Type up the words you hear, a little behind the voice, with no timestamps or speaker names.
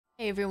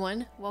Hey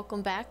everyone,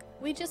 welcome back.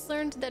 We just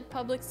learned that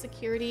public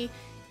security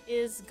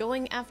is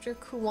going after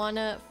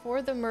Kuwana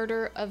for the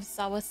murder of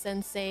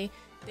Sawa-sensei.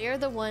 They are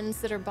the ones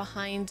that are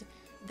behind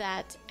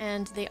that,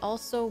 and they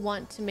also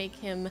want to make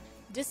him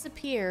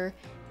disappear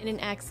in an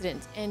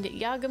accident, and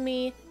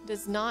Yagami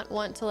does not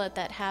want to let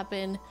that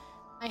happen.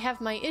 I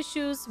have my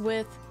issues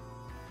with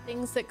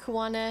things that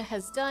Kuwana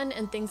has done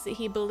and things that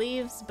he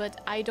believes,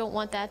 but I don't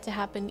want that to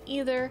happen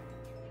either.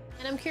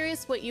 And I'm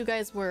curious what you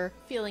guys were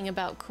feeling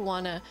about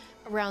Kuwana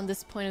around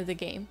this point of the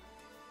game.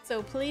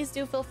 So please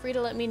do feel free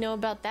to let me know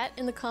about that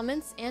in the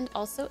comments, and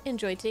also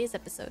enjoy today's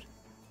episode.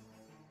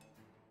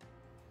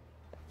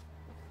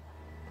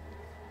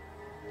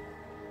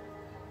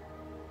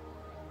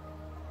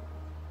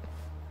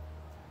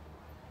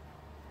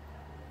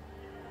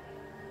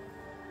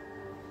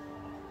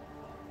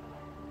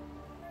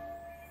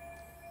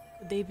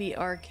 Could they be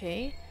RK?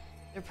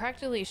 They're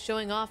practically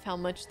showing off how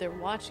much they're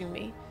watching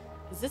me.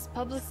 Is this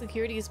public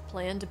security's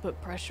plan to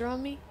put pressure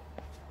on me?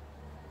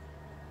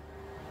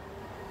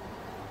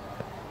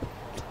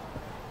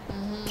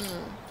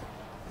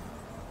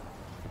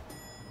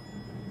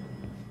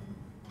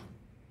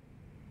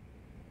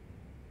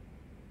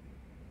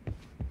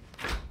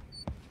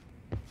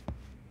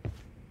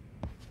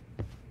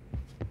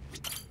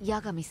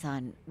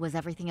 Yagami-san, was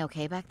everything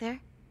okay back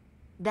there?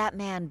 That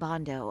man,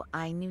 Bondo,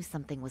 I knew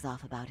something was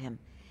off about him.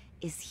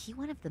 Is he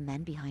one of the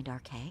men behind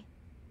RK?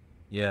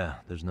 Yeah,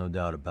 there's no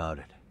doubt about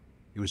it.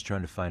 He was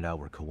trying to find out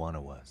where Kuwana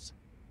was.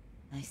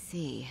 I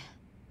see.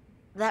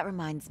 That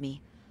reminds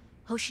me,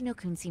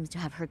 Hoshino-kun seems to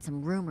have heard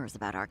some rumors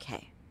about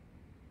RK.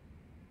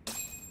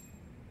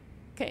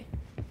 Okay.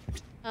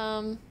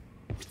 Let's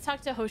talk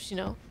to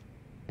Hoshino.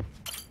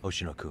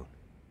 Hoshino-kun,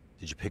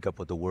 did you pick up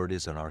what the word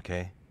is on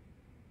RK?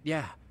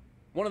 Yeah.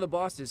 One of the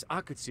bosses,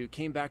 Akutsu,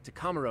 came back to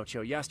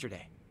Kamurocho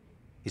yesterday.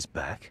 He's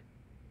back?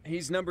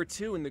 He's number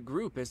 2 in the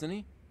group, isn't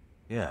he?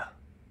 Yeah,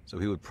 so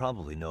he would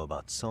probably know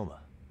about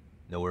Soma.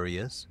 Know where he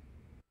is?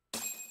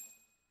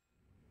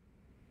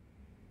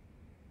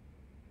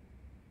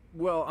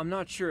 Well, I'm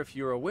not sure if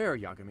you're aware,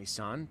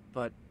 Yagami-san,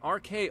 but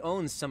RK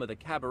owns some of the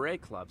cabaret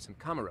clubs in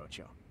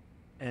Kamurocho,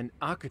 and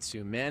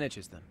Akutsu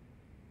manages them.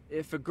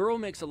 If a girl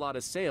makes a lot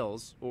of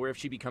sales, or if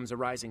she becomes a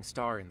rising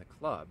star in the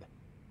club,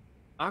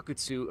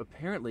 Akutsu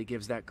apparently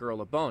gives that girl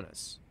a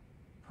bonus,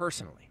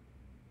 personally.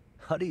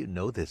 How do you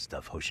know this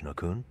stuff,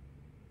 Hoshino-kun?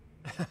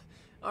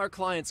 Our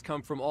clients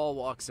come from all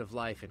walks of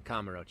life in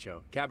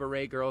Kamurocho,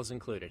 cabaret girls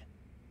included.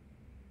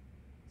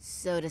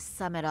 So to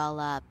sum it all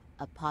up,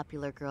 a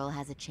popular girl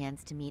has a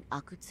chance to meet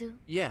Akutsu?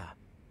 Yeah,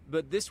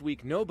 but this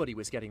week nobody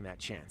was getting that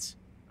chance.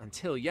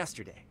 Until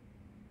yesterday.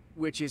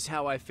 Which is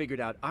how I figured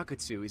out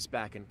Akutsu is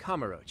back in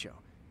Kamurocho.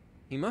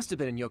 He must have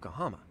been in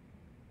Yokohama.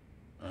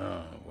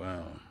 Oh,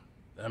 well,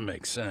 that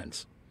makes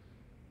sense.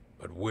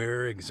 But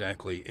where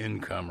exactly in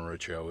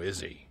Kamurocho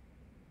is he?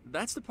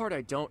 That's the part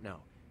I don't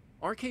know.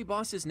 RK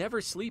bosses never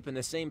sleep in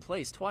the same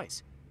place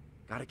twice.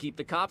 Gotta keep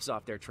the cops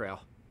off their trail.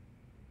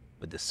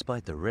 But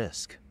despite the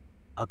risk,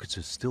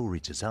 Akutsu still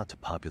reaches out to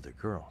popular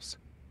girls.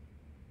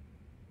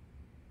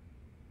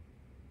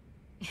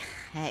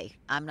 Hey,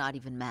 I'm not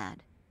even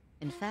mad.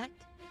 In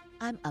fact,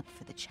 I'm up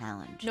for the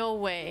challenge. No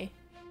way.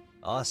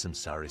 Awesome,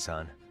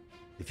 Sari-san.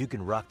 If you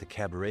can rock the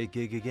cabaret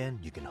gig again,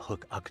 you can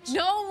hook Akutsu.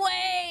 No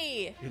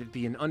way! It'd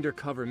be an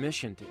undercover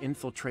mission to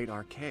infiltrate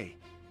RK.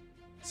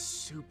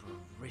 Super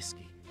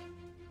risky.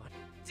 But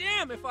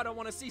damn if I don't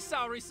want to see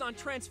Saori-san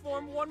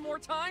transform one more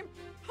time!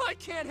 I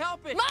can't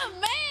help it! My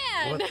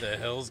man! What the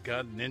hell's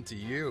gotten into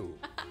you?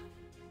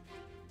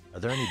 Are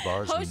there any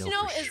bars we know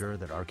Hoshino for is sure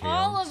that RK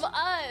all owns? of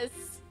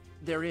us!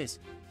 There is.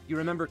 You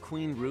remember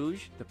Queen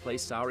Rouge, the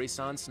place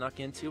Saori-san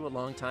snuck into a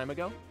long time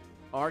ago?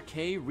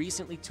 RK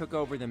recently took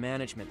over the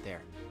management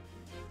there.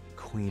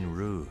 Queen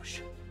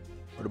Rouge.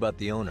 What about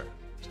the owner?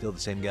 Still the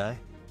same guy?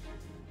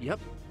 Yep,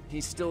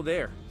 he's still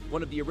there.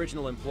 One of the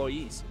original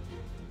employees.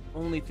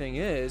 Only thing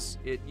is,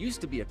 it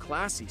used to be a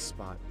classy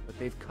spot, but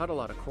they've cut a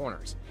lot of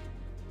corners.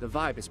 The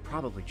vibe has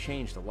probably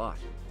changed a lot.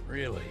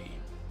 Really?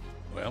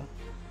 Well,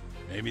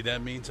 maybe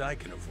that means I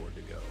can afford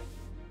to go.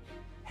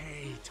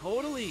 Hey,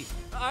 totally!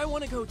 I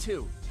want to go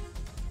too.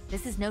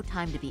 This is no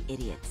time to be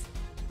idiots.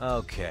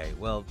 Okay,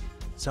 well,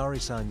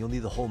 Sari-san, you'll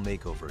need the whole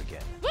makeover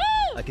again. Woo!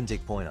 I can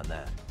take point on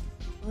that.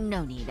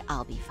 No need,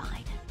 I'll be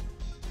fine.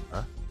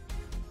 Huh?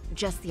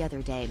 Just the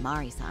other day,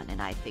 Mari-san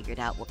and I figured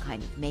out what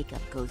kind of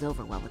makeup goes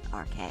over well with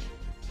RK.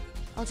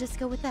 I'll just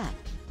go with that.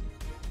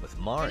 With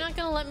Mari... You're not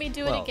gonna let me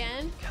do it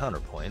again?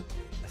 Counterpoint.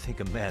 I think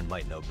a man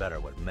might know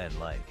better what men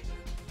like.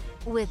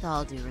 With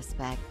all due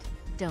respect,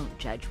 don't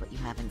judge what you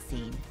haven't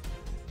seen.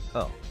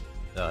 Oh,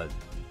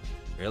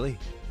 really?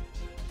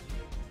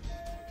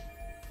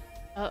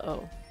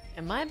 Uh-oh.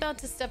 Am I about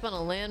to step on a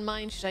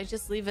landmine? Should I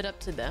just leave it up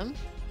to them?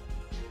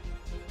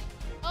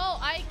 Oh,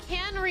 I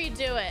can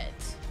redo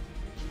it!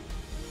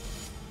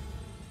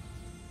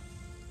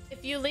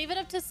 If you leave it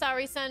up to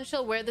Sari-san,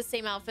 she'll wear the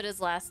same outfit as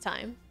last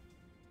time.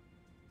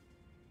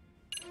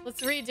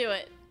 Let's redo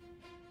it.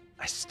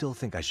 I still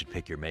think I should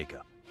pick your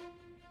makeup.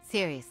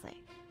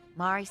 Seriously,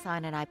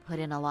 Mari-san and I put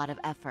in a lot of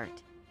effort.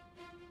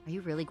 Are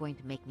you really going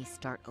to make me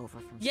start over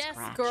from Yes,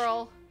 scratch?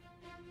 girl.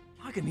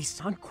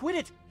 Yagami-san, quit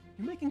it!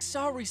 You're making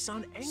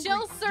Saori-san angry. She'll Are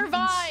you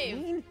survive!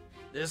 insane?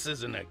 This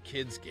isn't a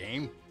kid's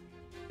game.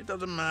 It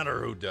doesn't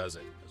matter who does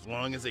it, as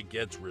long as it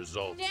gets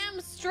results. Damn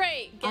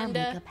straight, Our Genda.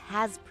 makeup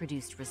has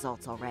produced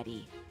results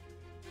already.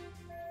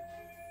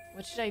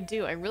 What should I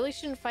do? I really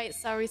shouldn't fight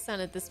Saori-san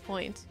at this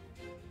point.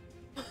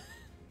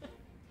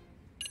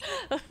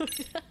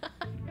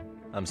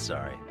 I'm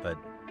sorry, but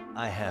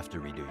I have to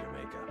redo your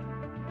makeup.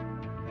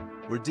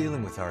 We're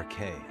dealing with RK.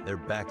 They're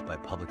backed by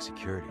public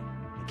security.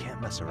 You can't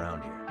mess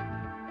around here.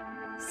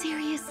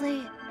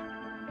 Seriously?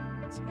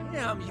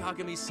 Damn,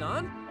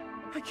 Yagami-san!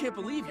 I can't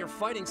believe you're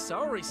fighting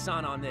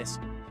Saori-san on this.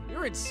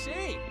 You're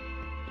insane!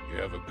 You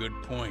have a good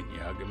point,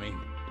 Yagami.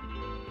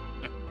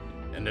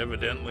 And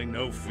evidently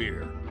no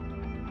fear.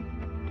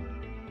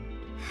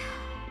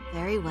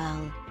 Very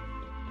well.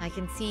 I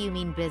can see you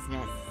mean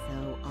business,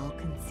 so I'll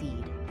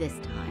concede this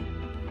time.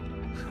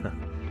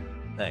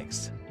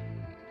 Thanks.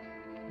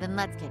 Then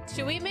let's get to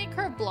Should we make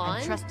her I'm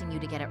blonde? trusting you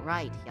to get it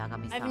right,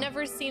 Yagami-san. I've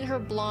never seen her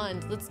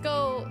blonde. Let's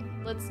go.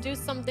 Let's do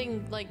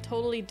something like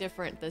totally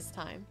different this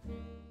time.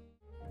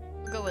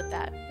 We'll go with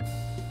that.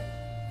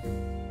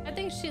 I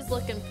think she's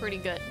looking pretty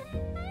good.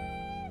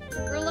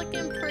 We're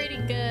looking pretty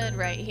good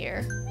right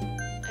here.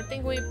 I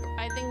think we've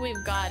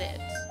got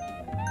it.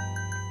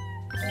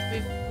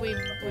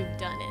 We've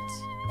done it.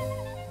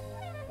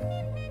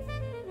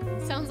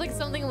 Sounds like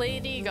something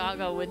Lady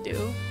Gaga would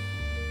do.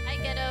 Hi,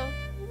 Ghetto.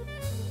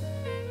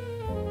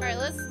 All right,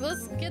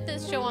 let's get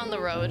this show on the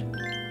road.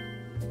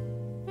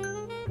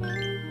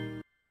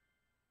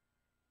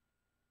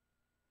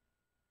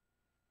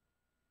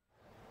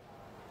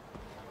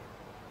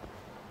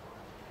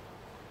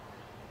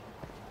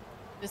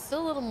 There's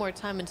still a little more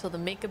time until the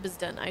makeup is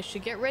done. I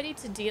should get ready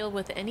to deal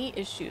with any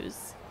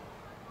issues.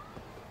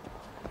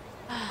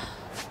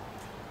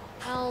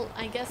 Well,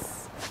 I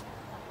guess...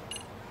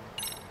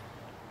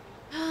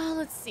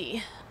 let's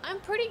see. I'm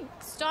pretty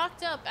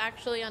stocked up,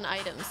 actually, on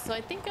items, so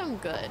I think I'm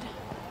good.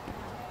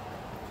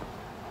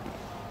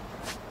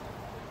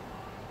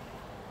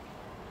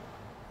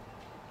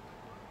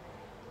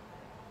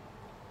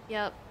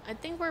 Yep, I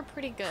think we're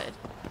pretty good.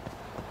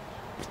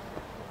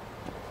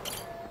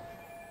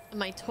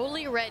 Am I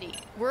totally ready?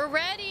 We're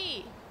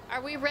ready!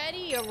 Are we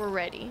ready or we're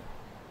ready?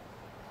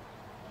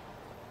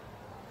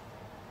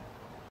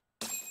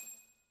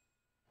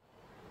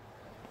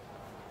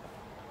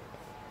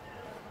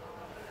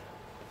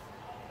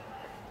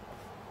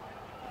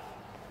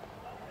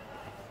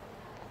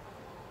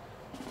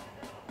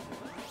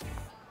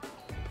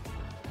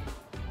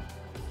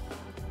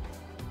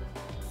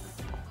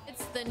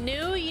 It's the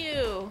new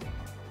you.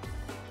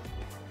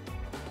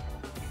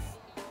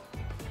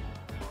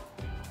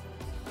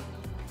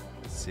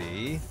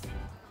 See?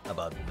 How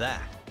about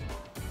that?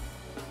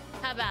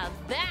 How about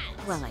that?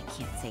 Well, I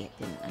can't say it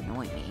didn't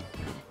annoy me,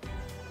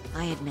 but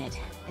I admit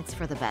it's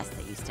for the best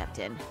that you stepped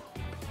in.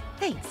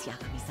 Thanks,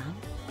 Yakuza-san.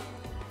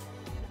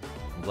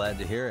 I'm glad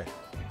to hear it.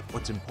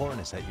 What's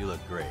important is that you look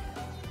great.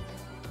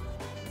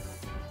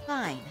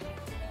 Fine.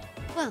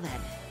 Well then,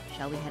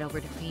 shall we head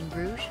over to Queen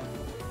Bruges?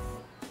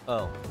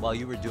 Oh, while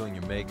you were doing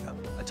your makeup,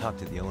 I talked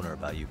to the owner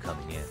about you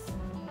coming in.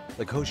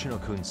 Like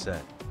Hoshino-kun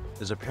said,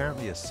 there's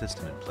apparently a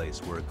system in place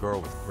where a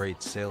girl with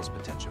great sales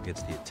potential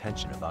gets the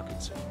attention of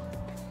Akutsu.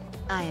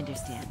 I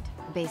understand.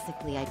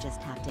 Basically, I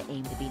just have to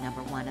aim to be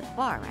 #1 at the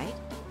bar, right?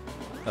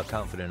 How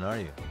confident are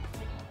you?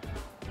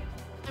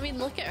 I mean,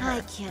 look at her.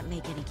 I can't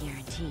make any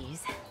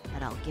guarantees,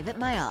 but I'll give it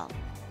my all.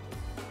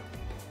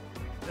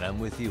 Then I'm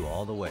with you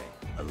all the way,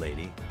 a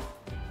lady.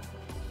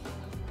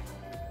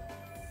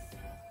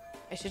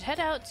 I should head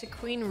out to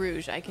Queen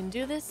Rouge. I can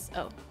do this.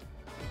 Oh.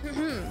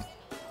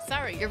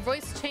 Sorry, your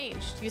voice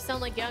changed. You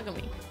sound like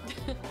Yagami.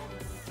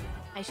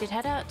 I should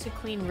head out to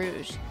Queen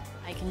Rouge.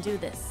 I can do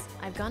this.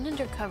 I've gone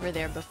undercover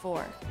there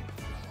before.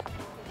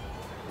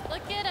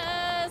 Look at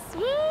us!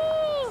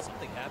 Woo!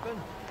 Something happened?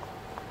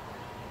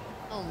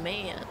 Oh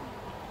man.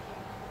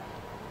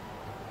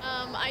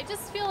 I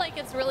just feel like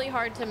it's really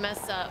hard to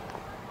mess up.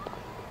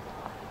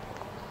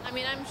 I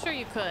mean, I'm sure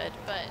you could,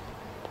 but...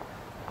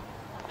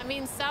 I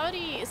mean,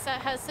 Saudi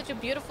has such a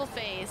beautiful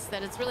face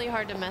that it's really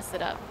hard to mess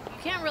it up. You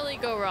can't really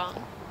go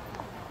wrong.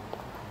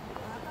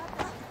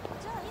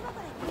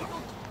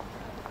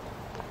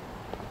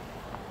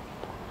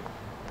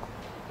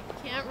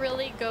 Can't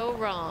really go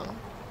wrong.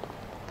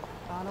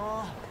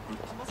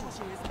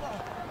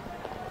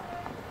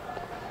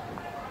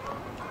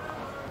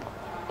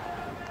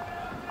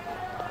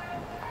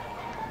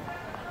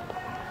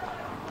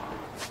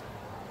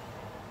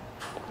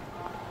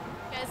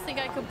 You guys think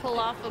I could pull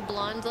off a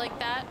blonde like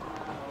that?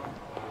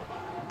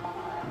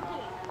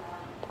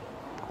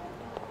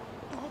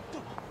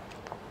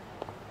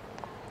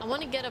 I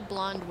want to get a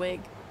blonde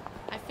wig.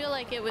 I feel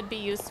like it would be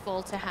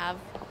useful to have.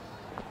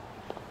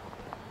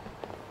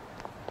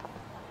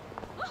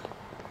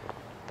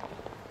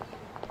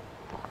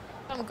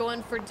 I'm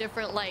going for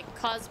different like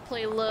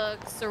cosplay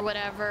looks or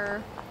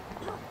whatever.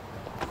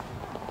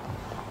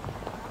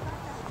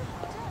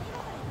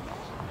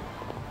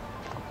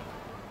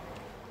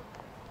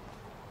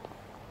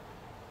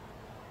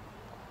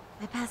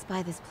 I pass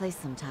by this place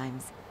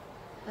sometimes,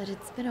 but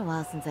it's been a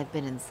while since I've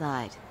been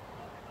inside.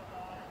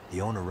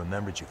 The owner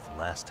remembered you from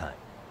last time.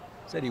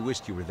 Said he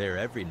wished you were there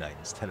every night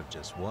instead of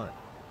just one.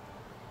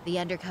 The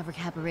undercover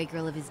cabaret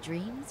girl of his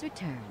dreams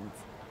returns.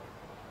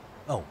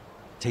 Oh,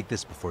 take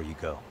this before you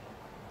go.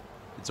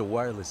 It's a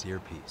wireless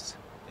earpiece.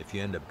 If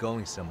you end up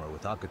going somewhere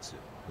with Akutsu,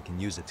 we can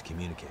use it to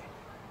communicate.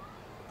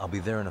 I'll be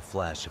there in a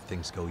flash if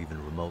things go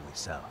even remotely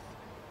south.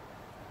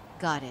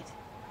 Got it.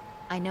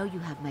 I know you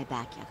have my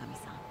back,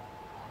 Yagami-san.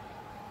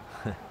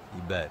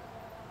 You bet.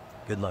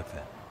 Good luck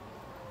then.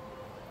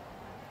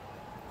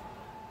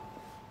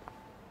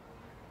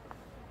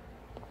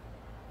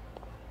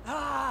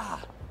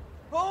 Ah!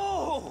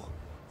 Oh!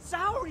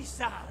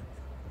 Saori-san!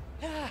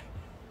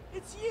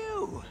 It's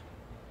you!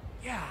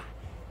 Yeah.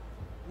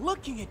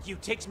 Looking at you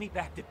takes me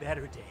back to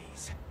better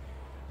days.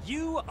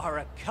 You are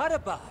a cut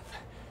above.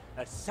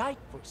 A sight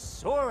for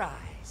sore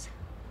eyes.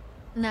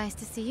 Nice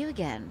to see you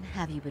again.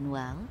 Have you been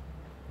well?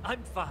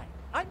 I'm fine.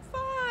 I'm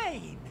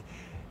fine!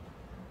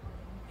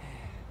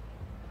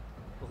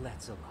 Well,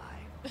 that's a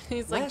lie.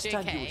 He's like, Last JK.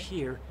 time you were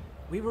here,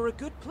 we were a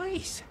good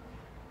place.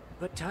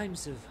 But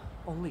times have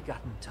only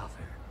gotten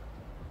tougher.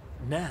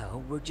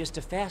 Now, we're just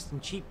a fast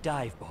and cheap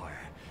dive bar.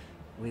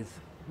 With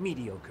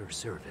mediocre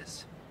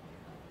service.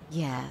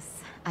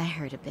 Yes, I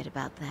heard a bit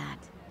about that.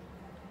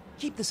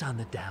 Keep this on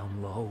the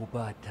down low,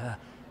 but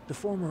the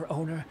former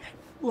owner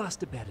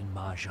lost a bet in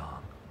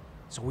Mahjong.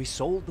 So we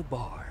sold the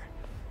bar.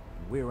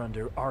 We're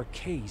under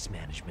RK's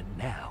management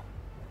now.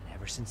 And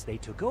ever since they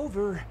took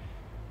over,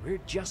 we're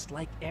just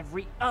like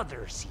every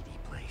other seedy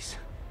place.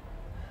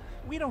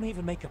 We don't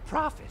even make a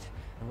profit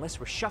unless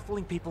we're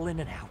shuffling people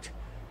in and out.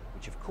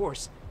 Which of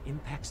course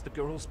impacts the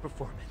girls'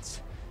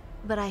 performance.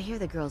 But I hear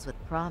the girls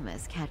with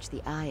promise catch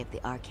the eye of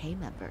the RK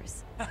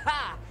members.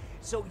 Haha!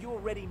 So you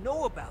already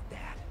know about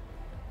that.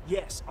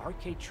 Yes,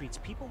 RK treats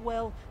people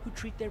well who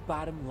treat their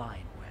bottom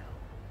line well.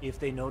 If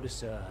they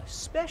notice a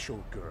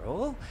special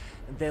girl,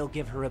 they'll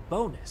give her a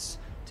bonus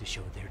to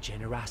show their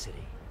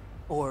generosity.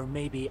 Or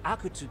maybe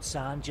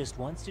Akutsu-san just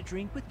wants to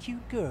drink with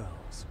cute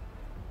girls.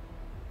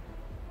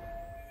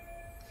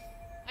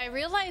 I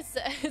realize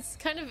it's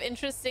kind of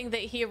interesting that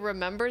he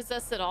remembers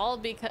us at all,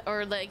 because,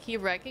 or like he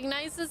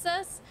recognizes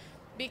us,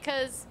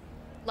 because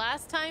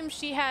last time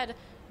she had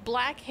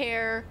black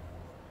hair,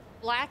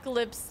 black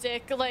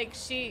lipstick, like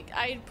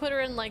I put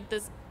her in like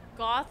this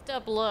gothed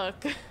up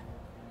look,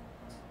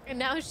 and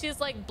now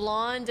she's like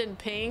blonde and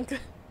pink.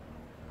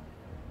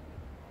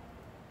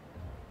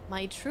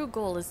 My true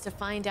goal is to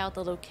find out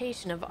the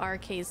location of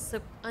RK's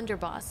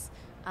underboss,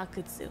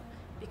 Akutsu.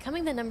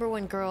 Becoming the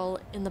 #1 girl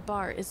in the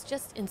bar is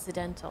just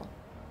incidental.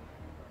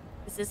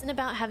 This isn't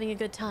about having a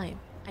good time.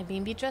 I may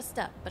be dressed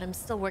up, but I'm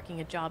still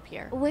working a job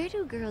here. Where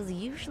do girls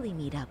usually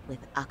meet up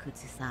with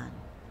Akutsu-san?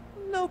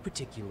 No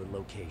particular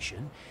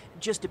location.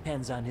 Just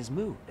depends on his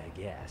mood, I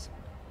guess.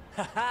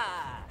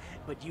 Haha!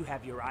 But you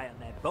have your eye on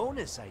that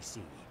bonus, I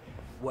see.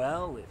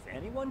 Well, if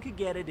anyone could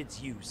get it,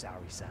 it's you,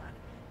 Saori-san.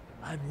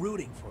 I'm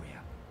rooting for you.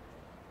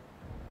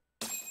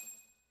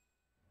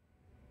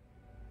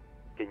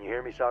 Can you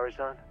hear me,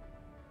 Saori-san?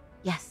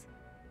 Yes.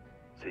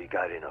 So you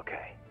got in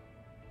okay.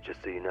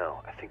 Just so you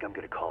know, I think I'm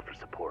gonna call for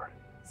support.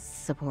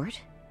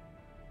 Support?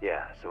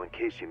 Yeah, so in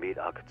case you meet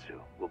Akutsu,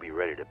 we'll be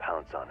ready to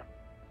pounce on him.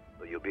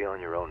 But you'll be on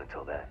your own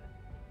until then.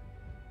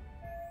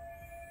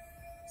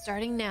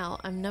 Starting now,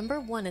 I'm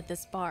 #1 at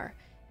this bar,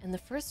 and the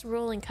first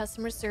rule in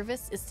customer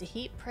service is to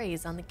heap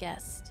praise on the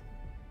guest.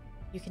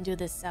 You can do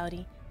this,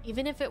 Saudi.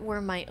 Even if it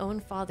were my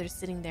own father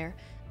sitting there,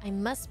 I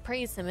must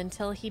praise him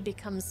until he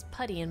becomes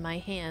putty in my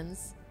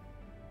hands.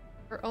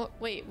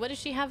 Wait, what does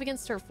she have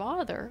against her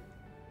father?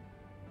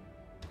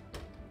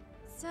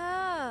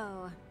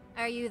 So,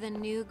 are you the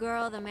new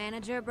girl the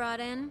manager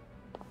brought in?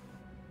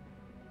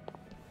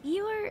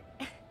 You're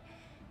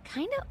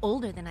kinda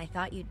older than I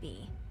thought you'd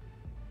be.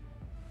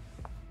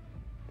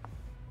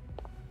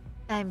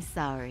 I'm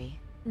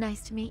sorry.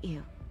 Nice to meet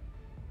you.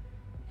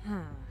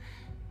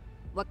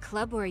 What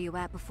club were you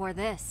at before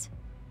this?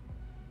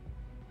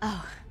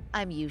 Oh,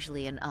 I'm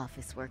usually an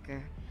office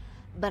worker,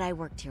 but I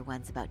worked here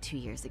once about 2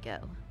 years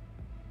ago.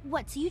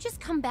 What, so you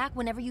just come back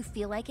whenever you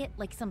feel like it?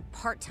 Like some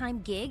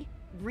part-time gig?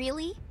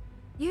 Really?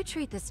 You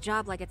treat this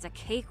job like it's a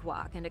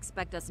cakewalk and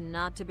expect us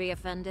not to be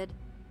offended?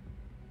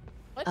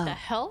 What the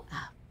hell?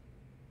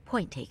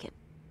 Point taken.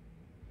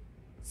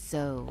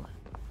 So,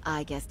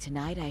 I guess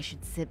tonight I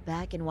should sit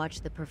back and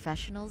watch the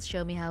professionals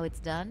show me how it's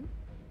done?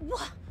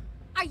 What?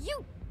 Are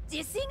you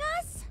dissing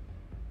us?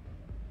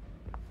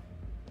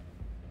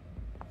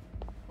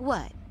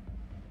 What?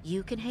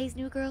 You can haze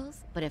new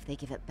girls, but if they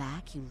give it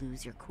back, you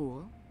lose your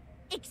cool?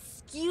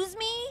 Excuse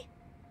me?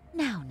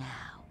 Now.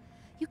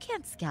 You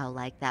can't scowl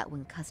like that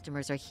when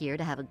customers are here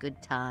to have a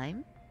good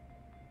time.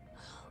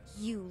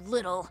 You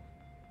little...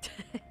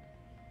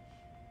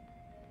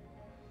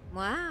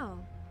 Wow.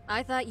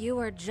 I thought you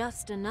were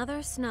just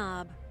another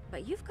snob,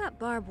 but you've got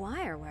barbed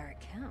wire where it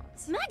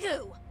counts.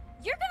 Megu!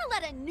 You're gonna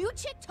let a new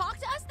chick talk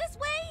to us this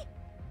way?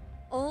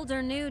 Old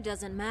or new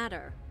doesn't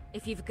matter.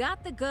 If you've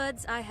got the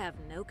goods, I have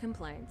no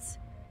complaints.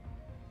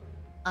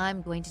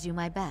 I'm going to do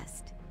my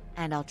best,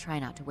 and I'll try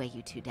not to weigh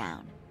you two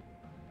down.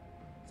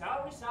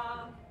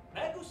 Saori-san,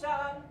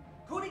 Megu-san,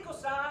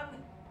 Kuriko-san,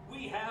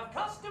 we have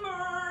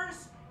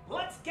customers!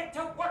 Let's get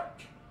to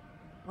work!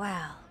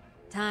 Well,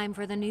 time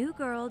for the new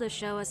girl to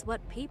show us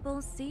what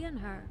people see in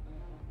her.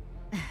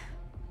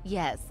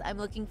 Yes, I'm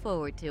looking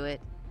forward to it.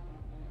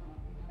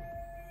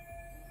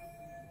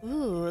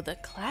 Ooh, the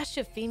clash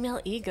of female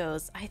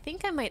egos. I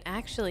think I might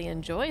actually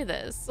enjoy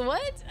this.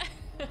 What?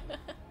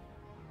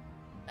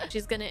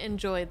 She's gonna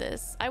enjoy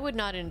this. I would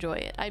not enjoy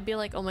it. I'd be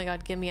like, oh my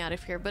god, get me out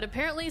of here. But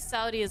apparently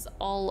Saudi is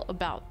all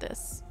about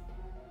this.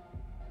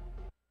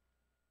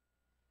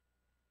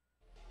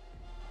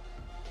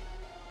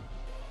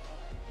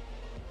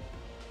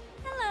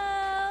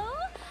 Hello,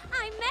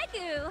 I'm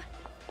Megu.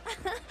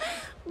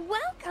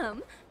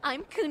 Welcome,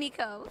 I'm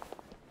Kuniko.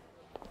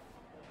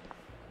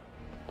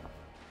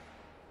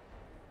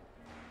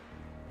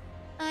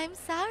 I'm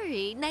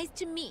sorry. Nice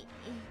to meet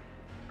you.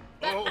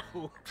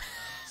 Oh,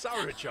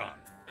 Saori-chan.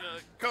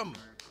 Come,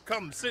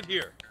 sit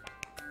here.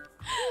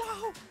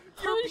 Wow,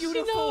 you're Oh,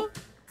 beautiful. Shino.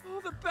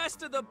 Oh, the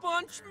best of the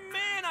bunch.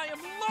 Man, I am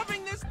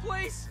loving this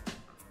place.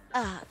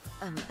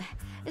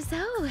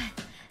 So,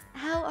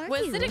 how are you?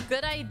 Was it a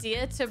good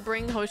idea to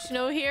bring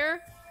Hoshino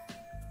here?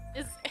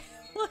 Is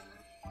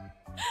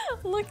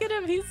look at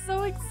him, he's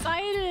so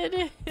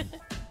excited.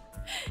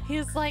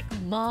 He's like,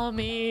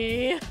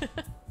 mommy.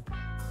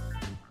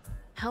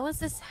 How is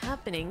this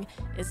happening?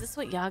 Is this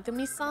what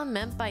Yagami-san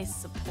meant by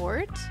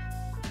support?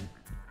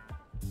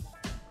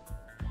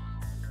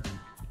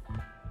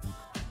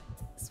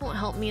 This won't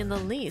help me in the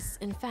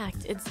least. In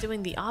fact, it's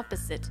doing the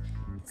opposite.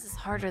 This is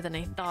harder than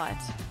I thought.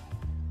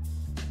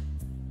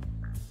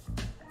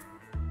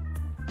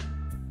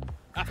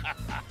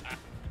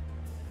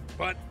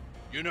 But,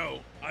 you know,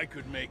 I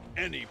could make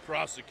any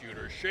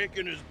prosecutor shake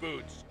in his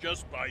boots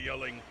just by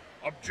yelling,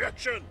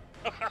 "Objection!"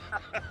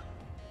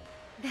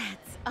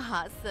 That's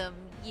awesome,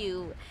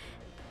 you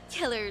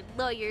killer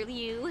lawyer,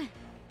 you.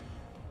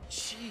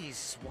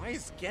 Jeez, why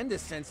is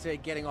Genda-sensei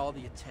getting all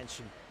the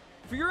attention?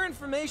 For your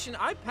information,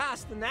 I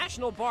passed the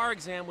national bar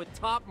exam with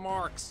top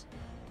marks.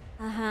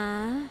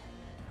 Uh-huh.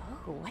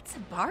 Oh, what's a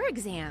bar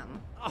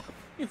exam? Oh,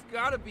 you've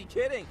got to be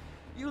kidding.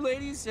 You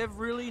ladies have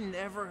really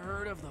never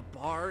heard of the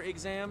bar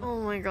exam? Oh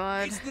my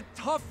god. It's the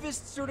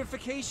toughest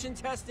certification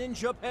test in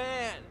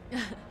Japan.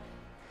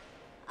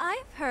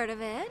 I've heard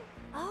of it.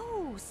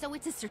 Oh, so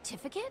it's a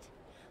certificate?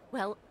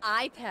 Well,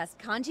 I passed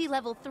kanji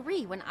level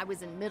 3 when I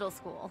was in middle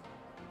school.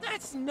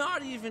 That's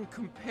not even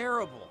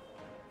comparable.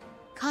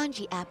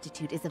 Kanji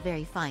aptitude is a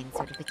very fine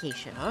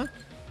certification. Huh?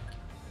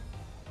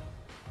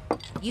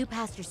 You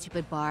passed your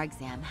stupid bar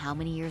exam how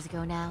many years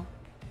ago now?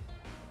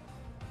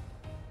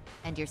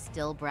 And you're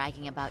still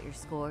bragging about your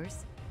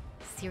scores?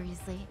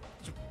 Seriously?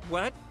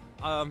 What?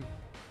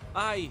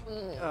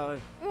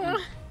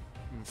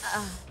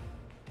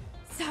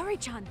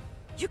 Saori-chan,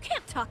 you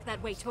can't talk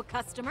that way to a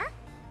customer.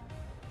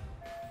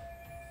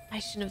 I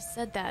shouldn't have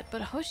said that,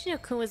 but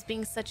Hoshino-kun was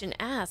being such an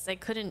ass, I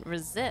couldn't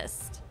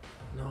resist.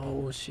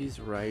 No, she's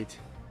right.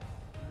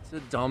 It's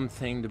a dumb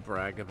thing to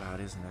brag about,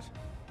 isn't it?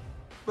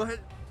 But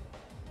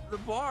the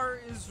bar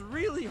is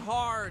really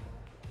hard.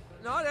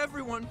 Not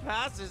everyone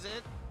passes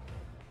it.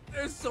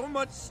 There's so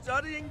much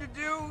studying to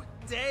do,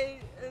 day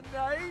and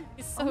night.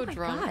 He's so Oh my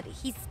drunk. god,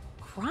 he's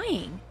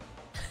crying.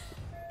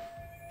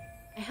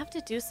 I have to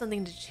do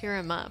something to cheer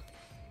him up.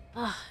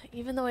 Ugh,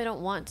 even though I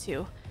don't want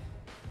to.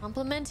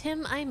 Compliment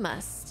him, I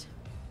must.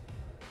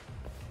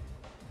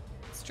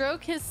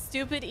 Stroke his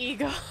stupid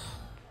ego.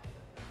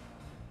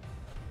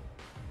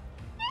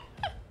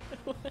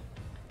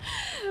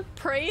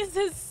 Praise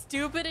his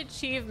stupid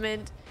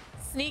achievement.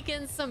 Sneak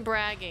in some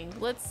bragging.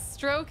 Let's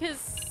stroke his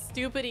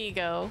stupid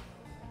ego.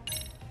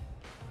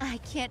 I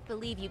can't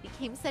believe you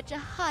became such a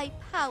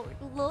high-powered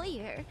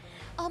lawyer.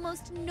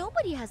 Almost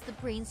nobody has the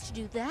brains to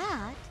do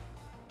that.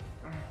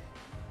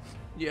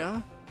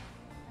 Yeah?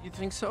 You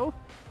think so?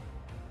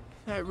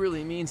 That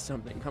really means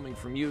something coming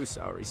from you,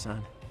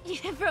 Saori-san.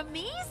 From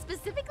me,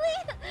 specifically?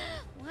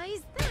 Why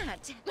is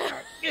that?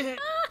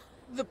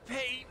 The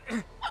pain.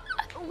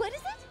 What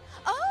is it?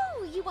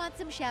 Oh, you want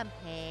some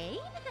champagne?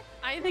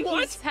 I think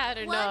What? he's had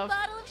One enough.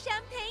 bottle of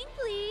champagne,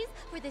 please,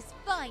 for this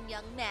fine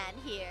young man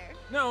here.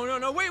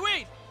 No,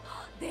 wait!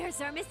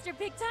 There's our Mr.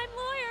 Big Time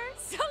Lawyer.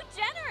 So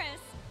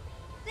generous.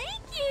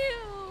 Thank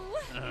you!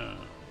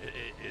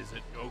 Is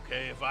it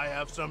okay if I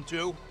have some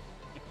too?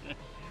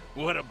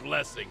 What a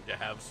blessing to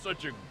have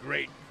such a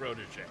great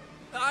protege.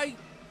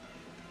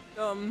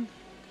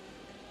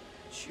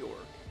 Sure.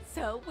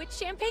 So, which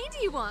champagne do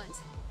you want?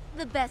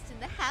 The best in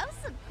the house,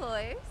 of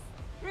course.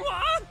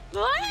 What?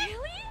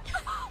 Really?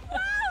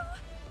 Wow!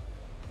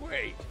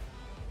 Wait,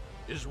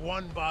 is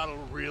one bottle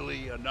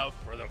really enough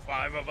for the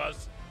 5 of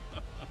us?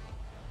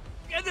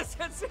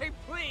 Genda-sensei,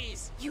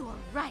 please! You are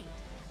right.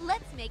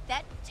 Let's make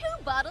that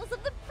 2 bottles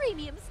of the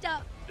premium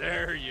stuff.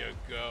 There you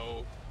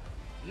go.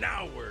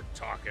 Now we're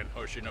talking,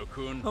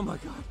 Hoshino-kun. Oh my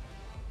god.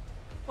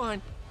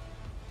 Fine.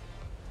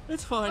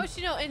 It's fine.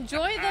 Hoshino,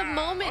 enjoy the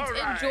moment. All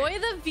right. Enjoy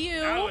the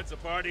view. Now it's a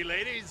party,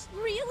 ladies.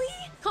 Really?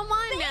 Come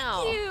on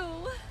now. Thank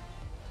you.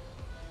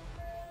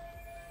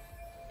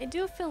 I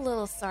do feel a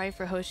little sorry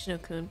for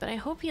Hoshino-kun, but I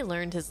hope he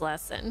learned his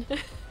lesson.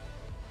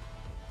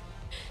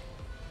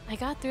 I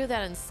got through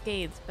that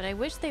unscathed, but I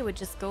wish they would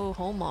just go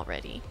home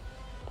already.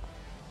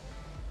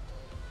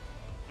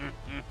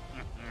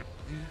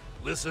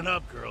 Listen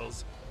up,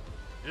 girls.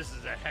 This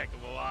is a heck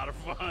of a lot of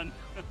fun.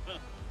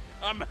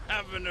 I'm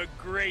having a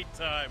great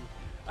time.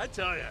 I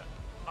tell you,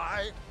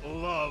 I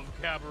love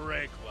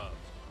cabaret clubs.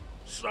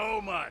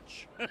 So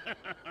much.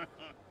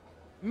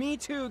 Me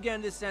too,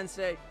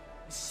 Genda-sensei.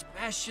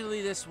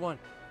 Especially this one.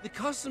 The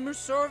customer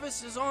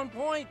service is on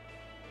point.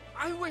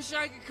 I wish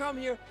I could come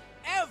here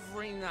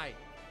every night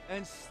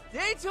and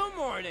stay till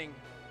morning.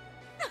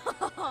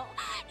 Oh,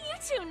 you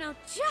two know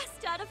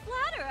just how to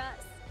flatter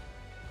us.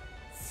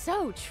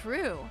 So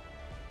true.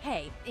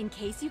 Hey, in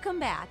case you come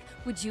back,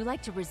 would you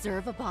like to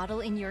reserve a bottle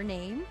in your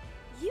name?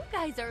 You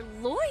guys are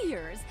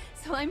lawyers,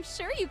 so I'm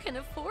sure you can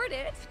afford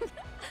it.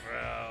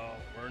 Well,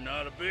 we're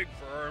not a big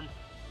firm.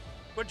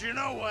 But you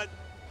know what?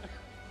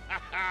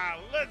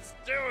 Let's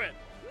do it!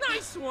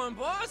 Nice one,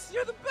 boss.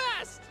 You're the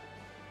best.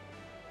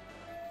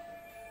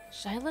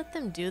 Should I let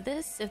them do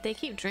this? If they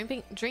keep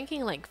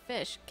drinking like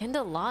fish,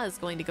 Genda Law is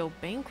going to go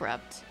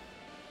bankrupt.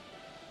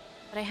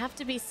 But I have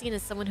to be seen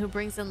as someone who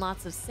brings in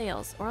lots of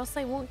sales, or else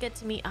I won't get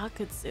to meet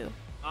Akutsu.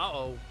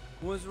 Uh-oh.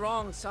 What's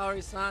wrong,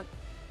 Saori-san?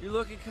 You're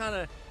looking kind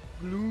of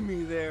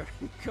gloomy there.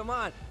 Come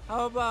on,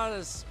 how about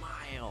a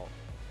smile?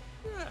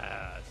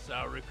 Yeah,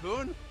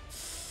 Saori-kun.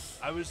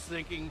 I was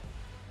thinking,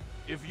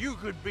 if you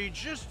could be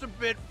just a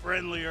bit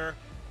friendlier,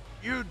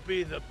 you'd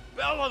be the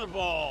belle of the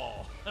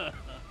ball.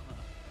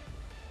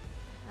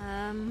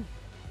 Do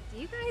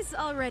you guys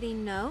already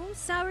know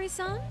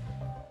Saori-san?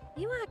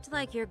 You act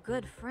like you're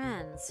good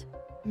friends.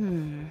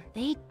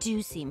 They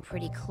do seem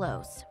pretty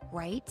close,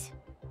 right?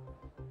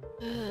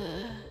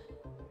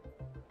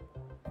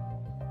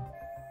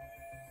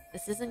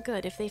 This isn't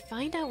good. If they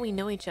find out we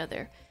know each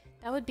other,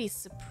 that would be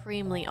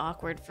supremely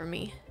awkward for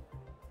me.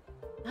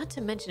 Not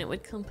to mention it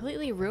would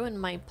completely ruin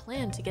my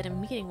plan to get a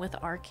meeting with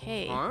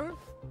RK. Huh?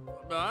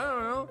 I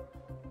don't know.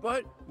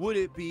 But would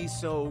it be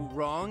so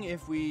wrong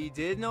if we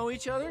did know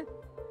each other?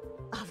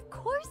 Of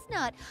course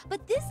not,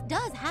 but this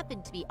does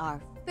happen to be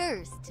our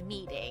first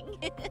meeting.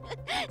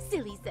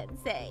 Silly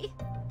sensei.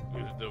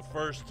 The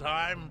first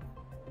time?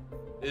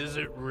 Is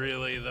it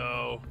really,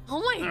 though? Oh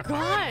my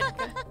god!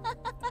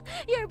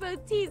 You're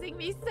both teasing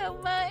me so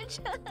much.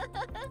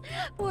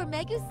 Poor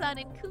Megu-san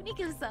and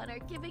Kuniko-san are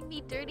giving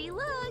me dirty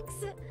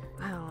looks.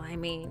 Well, I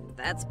mean,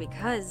 that's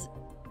because...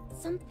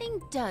 Something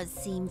does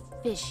seem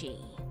fishy.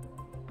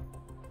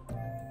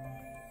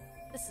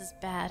 This is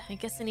bad. I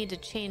guess I need to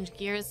change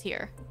gears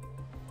here.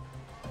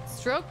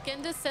 Stroke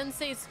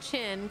Genda-sensei's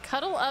chin,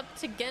 cuddle up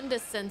to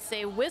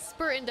Genda-sensei,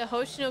 whisper into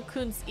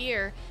Hoshino-kun's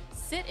ear,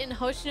 sit in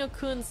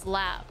Hoshino-kun's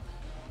lap.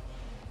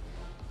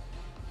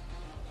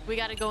 We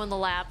gotta go in the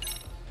lap.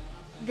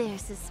 They're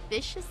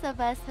suspicious of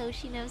us,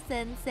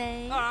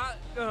 Hoshino-sensei.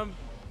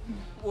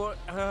 What,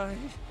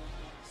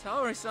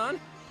 Saori-san?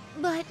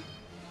 But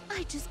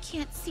I just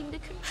can't seem to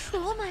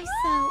control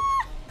myself.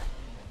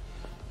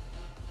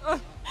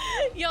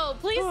 Yo,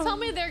 please tell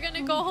me they're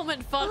gonna go home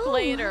and fuck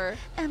later.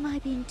 Am I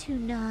being too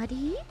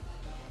naughty?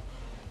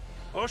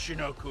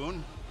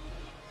 Hoshino-kun,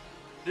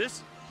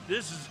 this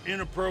is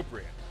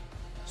inappropriate.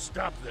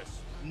 Stop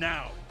this,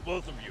 now,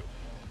 both of you.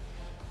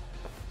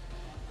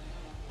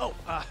 Oh,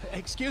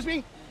 excuse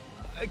me?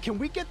 Can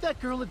we get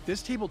that girl at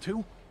this table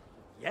too?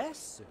 Yes,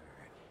 sir.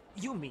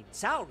 You mean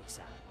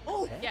Saori-san?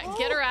 Oh, Yeah,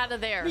 get her out of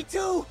there. me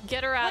too.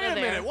 Get her out Wait of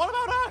a there. minute, what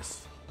about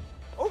us?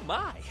 Oh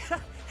my!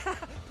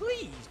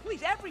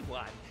 Please,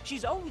 everyone.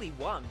 She's only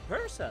one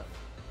person.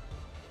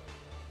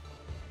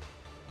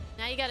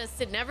 Now you gotta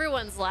sit in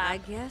everyone's I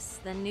lap. guess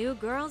the new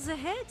girl's a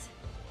hit.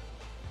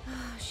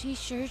 She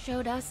sure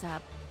showed us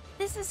up.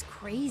 This is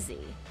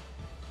crazy.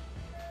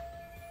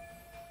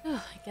 I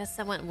guess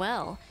that went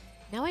well.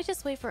 Now I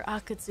just wait for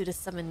Akutsu to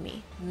summon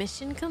me.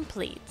 Mission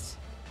complete.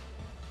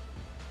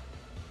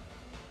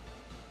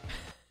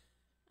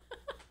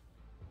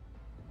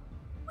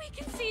 We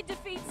concede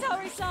defeat,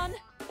 Saori-san.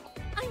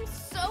 I'm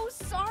so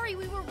sorry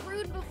we were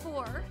rude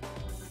before.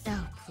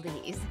 Oh,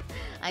 please.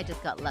 I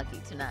just got lucky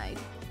tonight.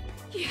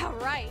 Yeah,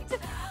 right.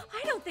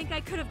 I don't think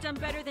I could have done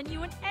better than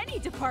you in any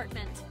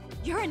department.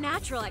 You're a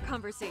natural at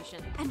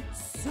conversation, and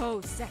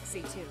so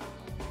sexy too.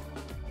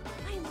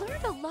 I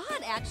learned a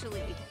lot,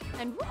 actually.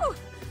 And woo,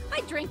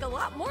 I drank a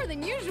lot more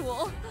than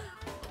usual.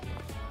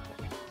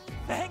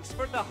 Thanks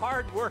for the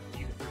hard work,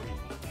 you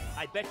three.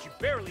 I bet you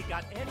barely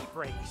got any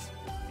breaks.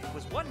 It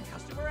was one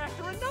customer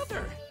after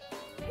another.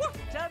 What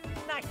a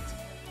night!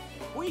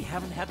 We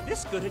haven't had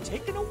this good a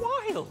take in a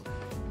while.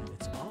 And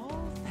it's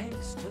all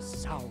thanks to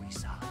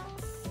Saori-san.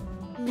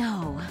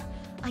 No,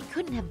 I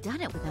couldn't have done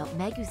it without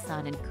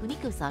Megu-san and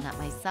Kuniko-san at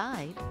my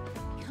side.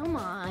 Come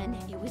on,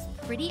 it was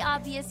pretty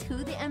obvious who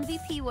the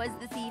MVP was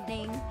this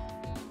evening.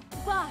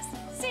 Boss,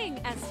 seeing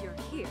as you're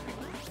here,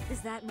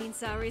 does that mean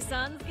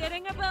Saori-san's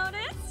getting a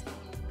bonus?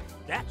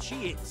 that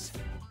she is.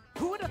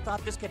 Who would have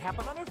thought this could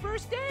happen on her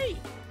first day?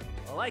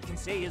 All I can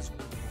say is,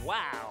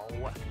 wow.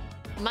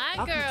 My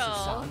girl.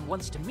 Akutsu-san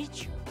wants to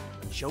meet you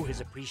and show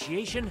his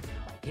appreciation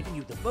by giving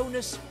you the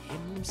bonus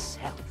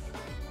himself.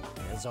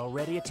 There's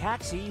already a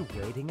taxi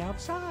waiting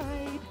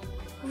outside.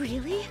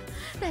 Really?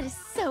 That is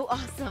so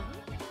awesome.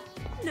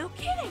 No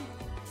kidding!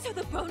 So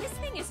the bonus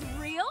thing is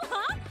real,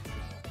 huh?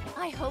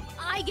 I hope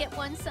I get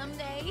one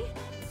someday.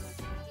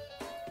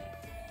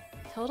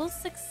 Total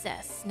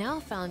success. Now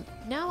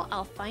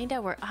I'll find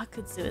out where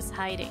Akutsu is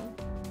hiding.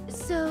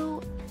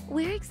 So,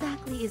 where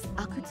exactly is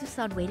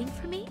Akutsu-san waiting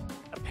for me?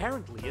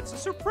 Apparently it's a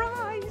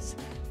surprise.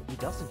 He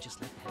doesn't just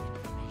let that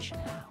information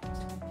out.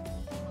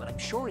 But I'm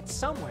sure it's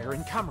somewhere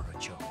in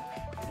Kamurocho.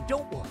 And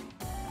don't worry,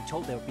 I'm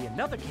told there'll be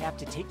another cab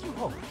to take you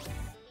home.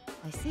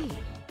 I see.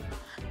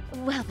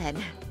 Well then,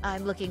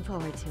 I'm looking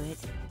forward to it.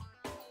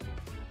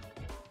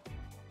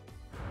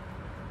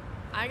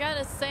 I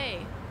gotta say,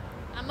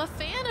 I'm a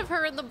fan of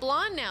her in the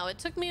blonde now. It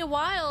took me a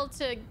while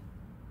to...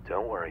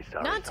 Don't worry,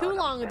 sorry. Not too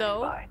long,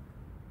 though. By.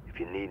 If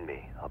you need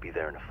me, I'll be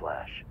there in a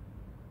flash.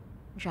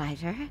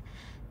 Driver,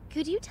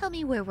 could you tell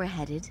me where we're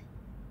headed?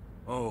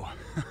 Oh,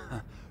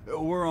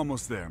 we're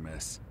almost there,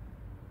 miss.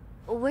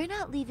 We're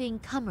not leaving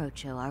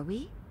Kamurocho, are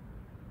we?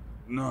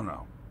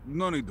 No.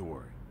 No need to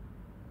worry.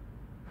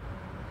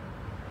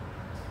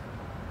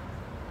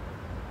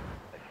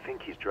 I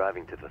think he's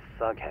driving to the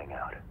Thug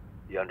Hangout,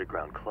 the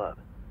underground club.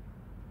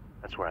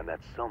 That's where I met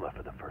Soma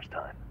for the first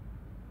time.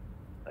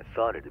 I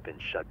thought it had been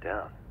shut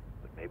down,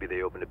 but maybe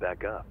they opened it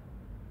back up.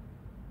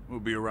 We'll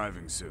be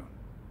arriving soon.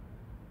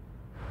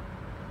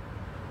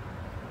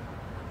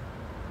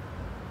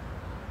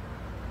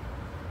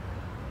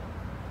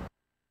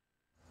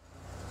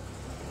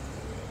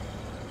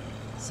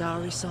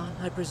 Saori-san,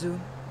 I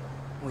presume?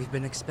 We've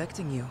been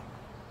expecting you.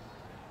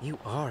 You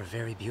are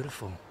very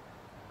beautiful.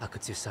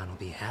 Akutsu-san will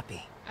be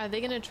happy. Are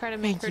they gonna try to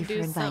make Thank her you do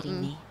for inviting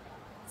something? me.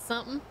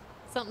 Something?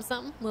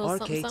 Little RK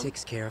something?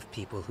 takes care of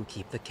people who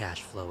keep the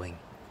cash flowing.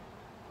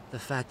 The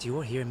fact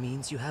you're here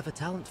means you have a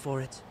talent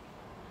for it.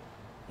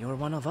 You're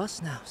one of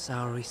us now,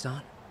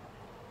 Saori-san.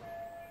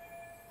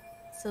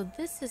 So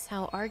this is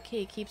how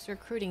RK keeps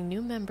recruiting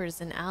new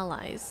members and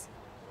allies.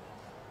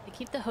 They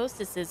keep the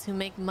hostesses who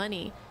make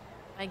money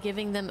by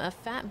giving them a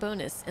fat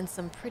bonus and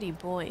some pretty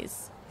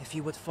boys. If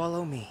you would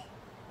follow me.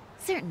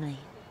 Certainly.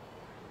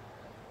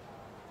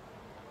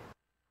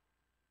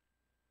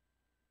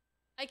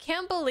 I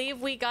can't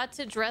believe we got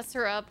to dress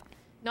her up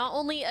not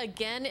only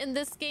again in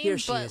this game, Here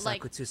she but is,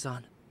 like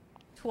Akutsu-san.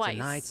 twice.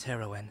 Tonight's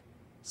heroine,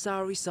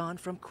 Saori-san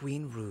from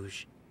Queen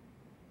Rouge.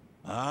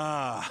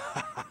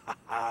 Ah,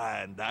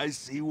 and I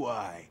see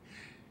why.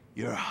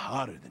 You're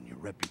hotter than your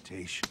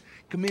reputation.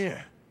 Come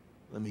here.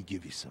 Let me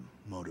give you some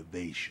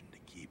motivation to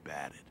keep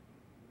at it.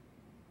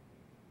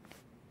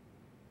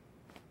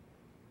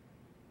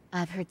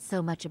 I've heard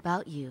so much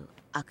about you,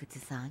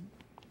 Akutsu-san.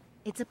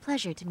 It's a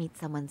pleasure to meet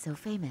someone so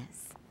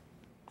famous.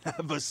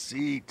 Have a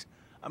seat.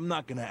 I'm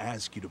not gonna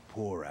ask you to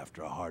pour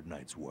after a hard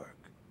night's work.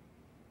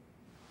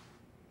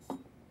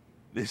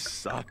 This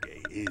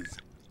sake is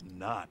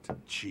not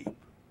cheap.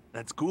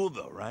 That's cool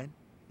though, right?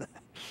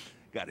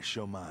 Gotta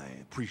show my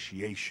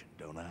appreciation,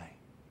 don't I?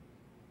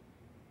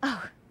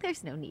 Oh,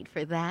 there's no need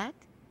for that.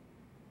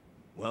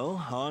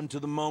 Well, on to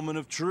the moment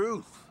of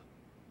truth.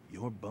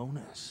 Your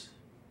bonus.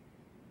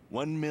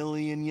 1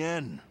 million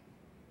yen.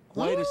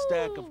 Quite a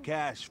stack of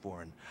cash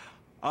for an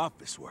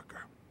office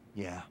worker.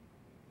 Yeah.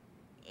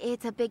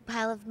 It's a big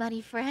pile of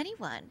money for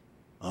anyone.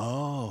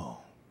 Oh,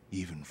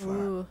 even for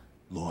Ooh.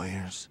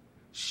 lawyers?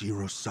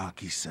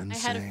 Shirosaki-sensei? I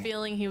had a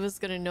feeling he was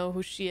gonna know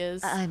who she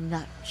is. I'm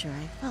not sure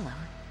I follow.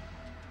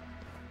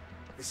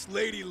 This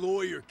lady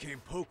lawyer came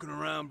poking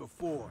around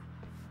before.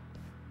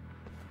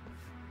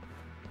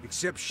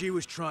 Except she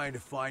was trying to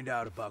find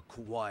out about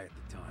Kiwami at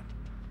the time.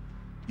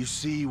 You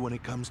see, when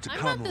it comes to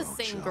I'm not the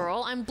same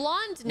girl. I'm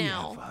blonde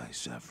now. We have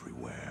eyes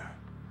everywhere.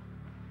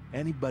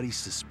 Anybody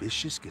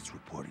suspicious gets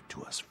reported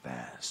to us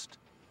fast.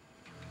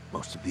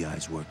 Most of the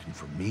eyes working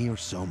for me or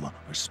Soma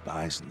are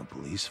spies in the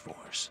police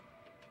force.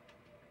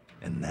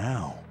 And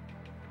now,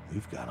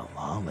 we've got a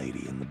law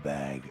lady in the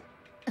bag.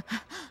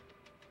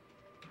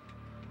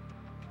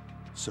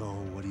 So,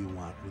 what do you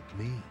want with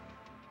me?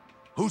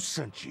 Who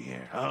sent you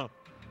here, huh?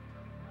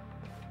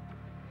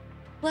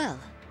 Well,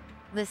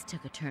 this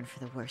took a turn for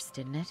the worse,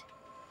 didn't it?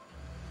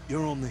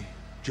 You're only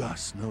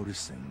just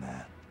noticing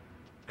that.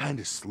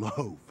 Kinda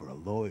slow for a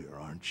lawyer,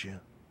 aren't you?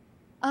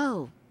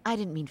 Oh, I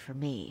didn't mean for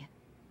me.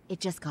 It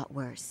just got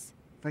worse.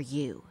 For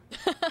you.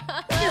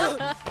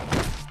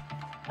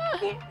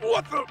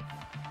 What the?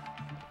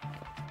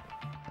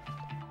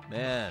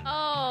 Man,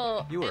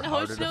 Oh, you were and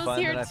harder to Hoshino's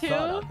find here than I too?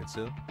 thought,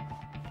 Akutsu.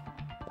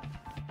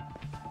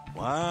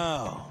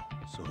 Wow,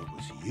 so it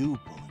was you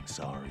pulling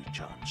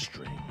Saori-chan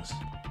strings.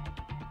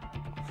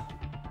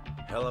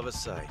 Hell of a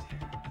sight.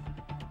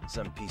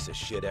 Some piece of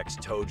shit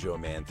ex-Tojo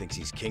man thinks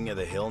he's king of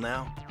the hill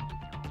now?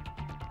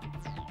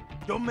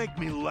 Don't make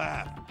me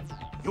laugh.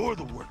 You're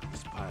the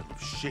worthless pile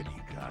of shit,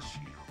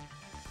 Hikashi.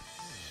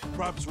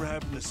 Props for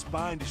having the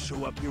spine to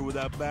show up here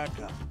without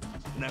backup.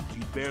 And after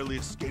you barely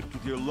escaped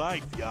with your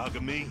life,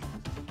 Yagami.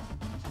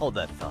 Hold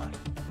that thought.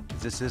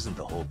 This isn't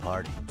the whole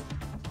party.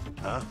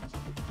 Huh?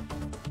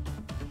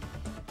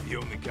 The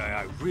only guy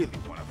I really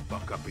want to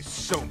fuck up is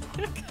Soma.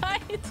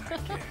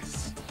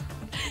 Guys.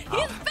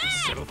 I'll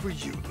settle for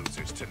you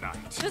losers tonight.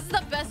 This is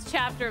the best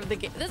chapter of the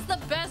game. This is the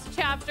best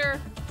chapter.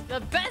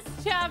 The best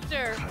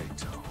chapter.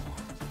 Kaito.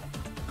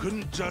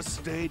 Couldn't just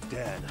stay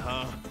dead,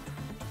 huh?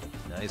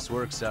 Nice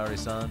work,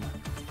 Saori-san.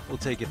 We'll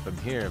take it from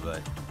here,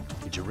 but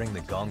could you ring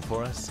the gong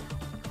for us?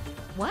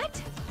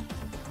 What?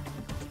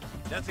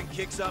 Nothing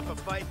kicks off a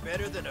fight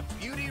better than a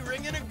beauty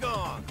ringing a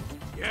gong.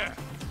 Yeah.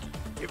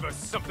 Give us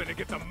something to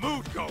get the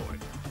mood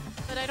going.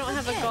 But I don't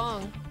have a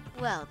gong.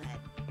 Well then.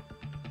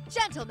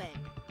 Gentlemen,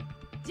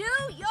 do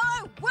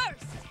your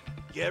worst!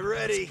 Get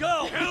ready. Let's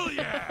go! Hell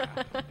yeah!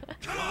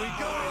 Here we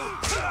go!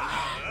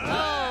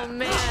 Oh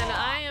man,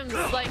 I am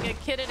like a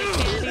kid at a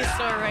candy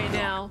store right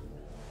now.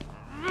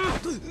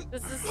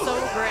 This is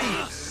so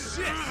great.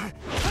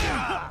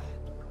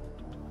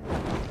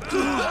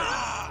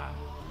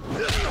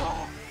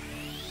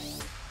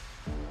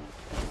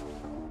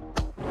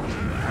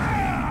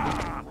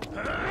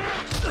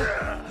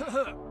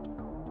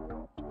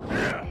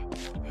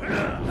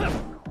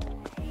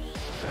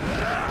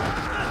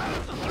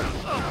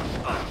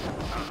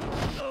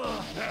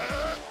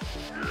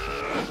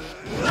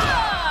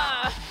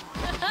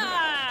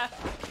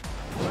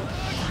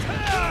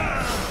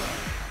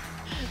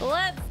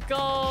 Let's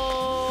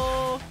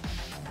go!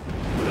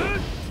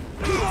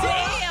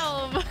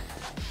 Damn!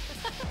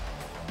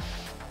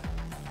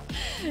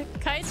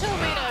 Kaito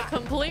made a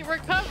complete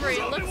recovery,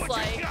 it looks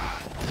like. Hey,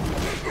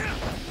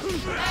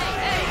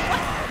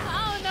 what?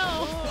 Oh no!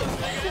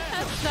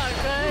 That's not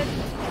good.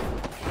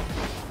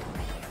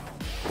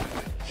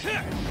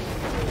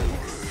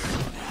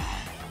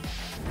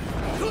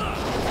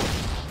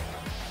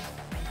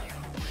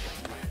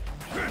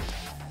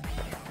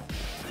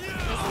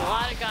 There's a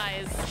lot of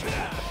guys.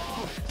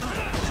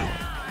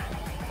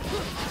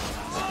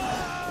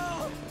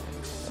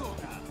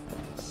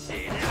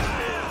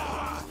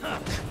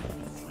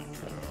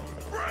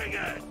 Bring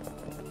it!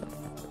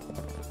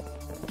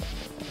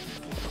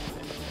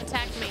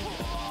 Attack me.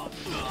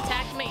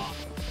 Attack me.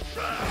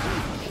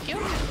 Thank you.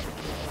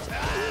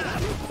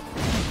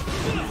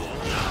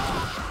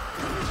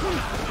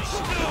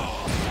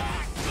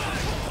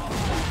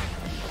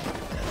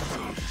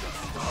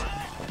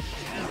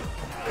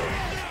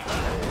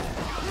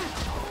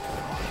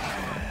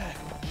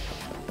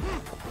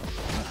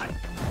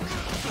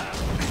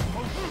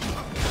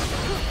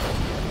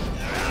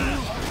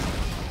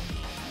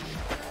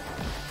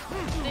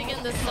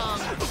 Digging this song.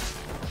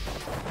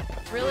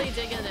 Really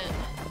digging it.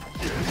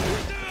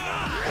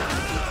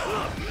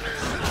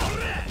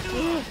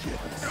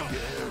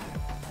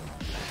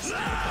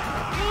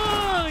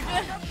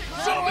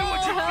 Show me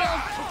what you got!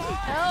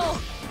 Help!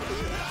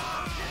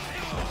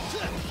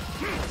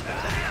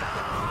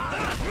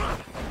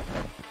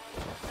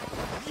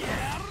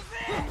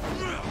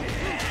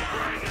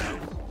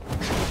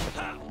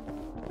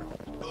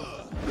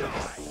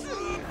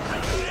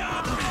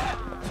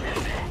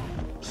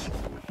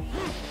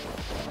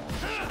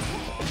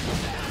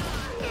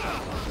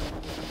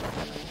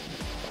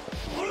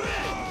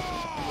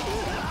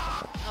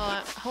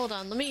 Hold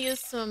on, let me use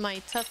some of my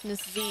toughness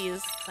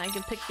Z's so I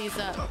can pick these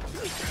up. Alright,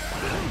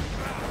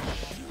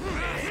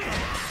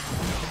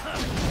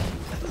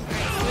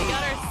 so we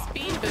got our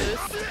speed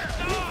boost.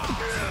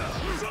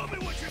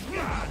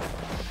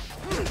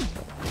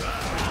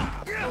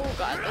 Oh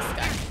god, this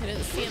guy. I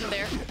didn't see him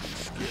there.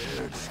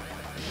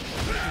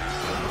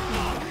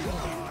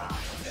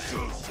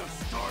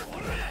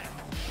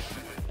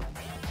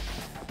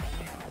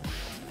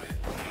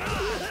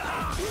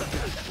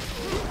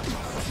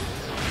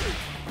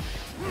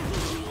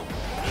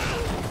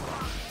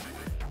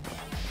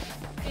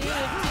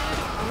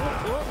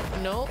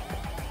 Nope.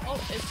 Oh,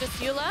 it's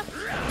just you left?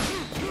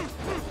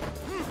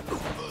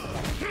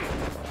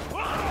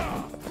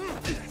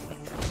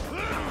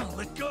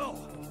 Let go!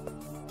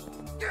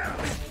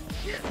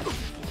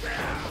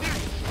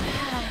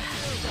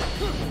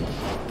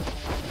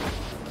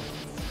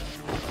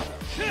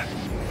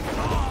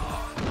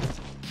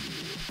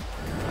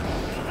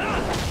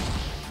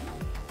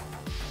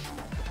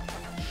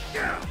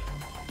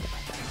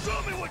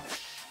 Show me what...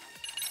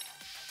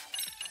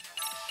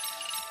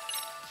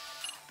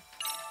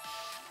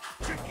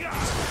 you got!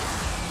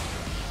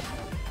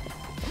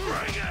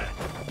 Bring it!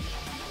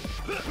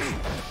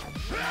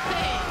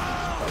 Hey!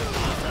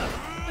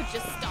 Would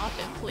just stop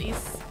it,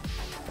 please.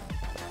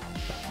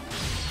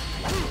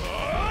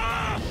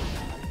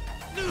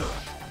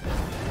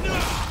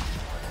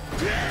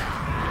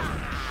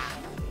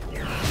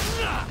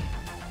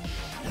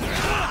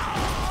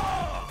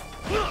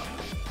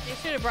 They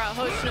should have brought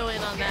Hoshino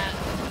in on that.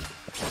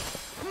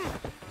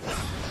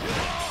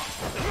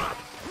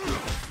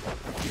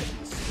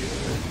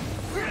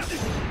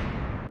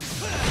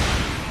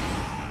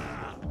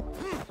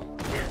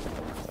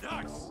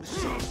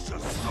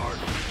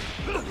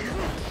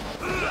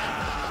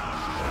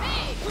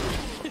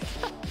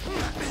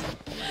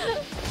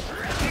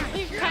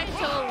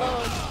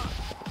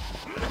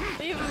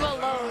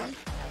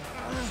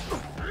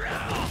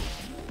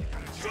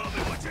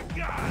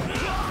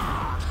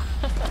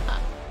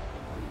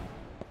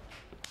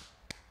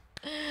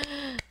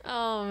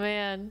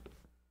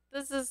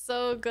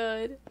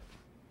 good.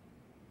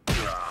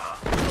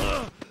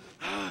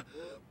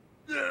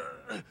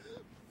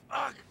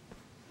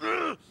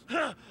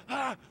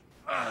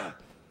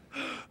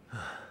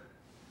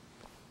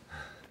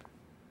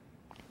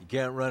 You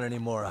can't run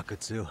anymore,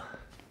 Akatsu.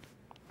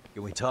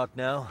 Can we talk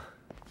now?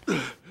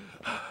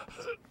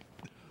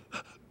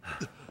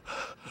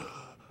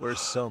 Where's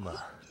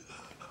Soma?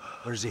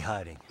 Where's he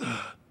hiding?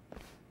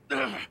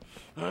 I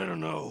don't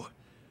know.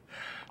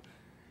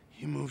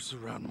 He moves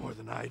around more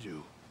than I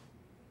do.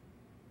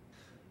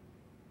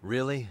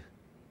 Really?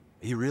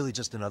 He really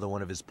just another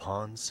one of his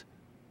pawns?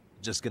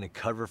 Just gonna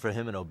cover for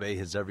him and obey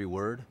his every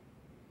word?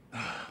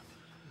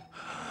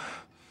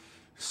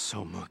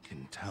 Soma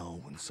can tell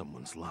when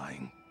someone's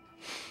lying.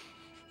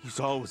 He's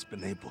always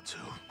been able to.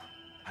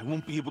 I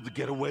won't be able to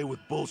get away with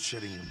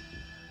bullshitting him.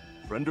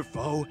 Friend or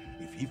foe,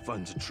 if he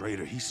finds a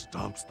traitor, he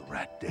stomps the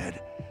rat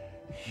dead.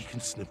 He can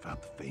sniff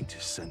out the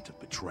faintest scent of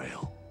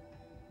betrayal.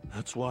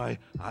 That's why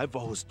I've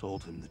always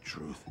told him the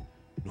truth.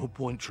 No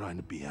point trying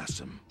to BS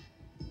him.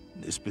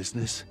 In this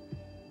business,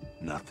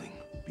 nothing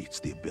beats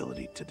the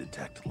ability to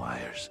detect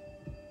liars.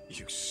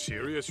 You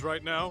serious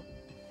right now?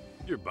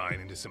 You're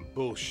buying into some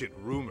bullshit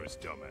rumors,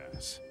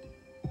 dumbass.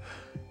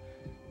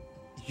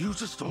 You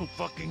just don't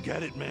fucking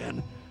get it,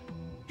 man.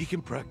 He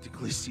can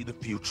practically see the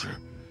future.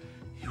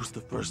 He was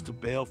the first to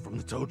bail from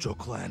the Tojo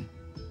clan.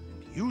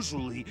 And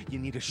usually, you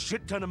need a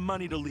shit ton of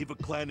money to leave a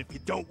clan if you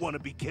don't want to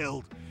be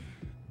killed.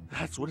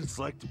 That's what it's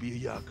like to be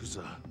a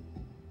Yakuza.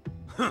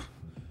 Huh.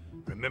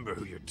 Remember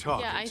who you're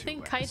talking to, Yeah, I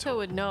think Kaito asshole.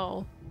 would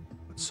know.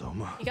 But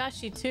Soma...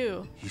 Higashi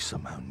too. He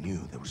somehow knew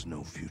there was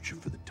no future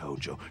for the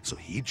Tojo, so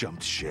he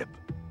jumped ship.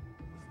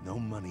 With no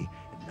money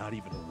and not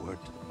even a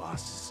word to the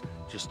bosses.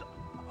 Just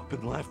up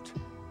and left.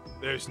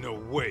 There's no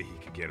way he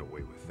could get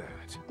away with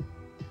that.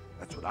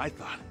 That's what I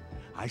thought.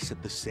 I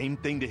said the same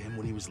thing to him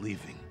when he was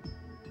leaving.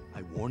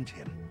 I warned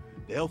him.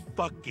 They'll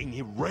fucking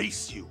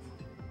erase you.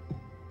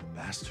 The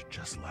bastard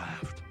just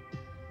laughed.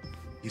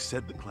 He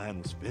said the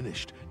clan was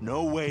finished.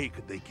 No way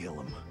could they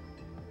kill him.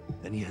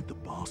 Then he had the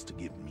balls to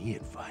give me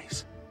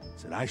advice.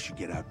 Said I should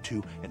get out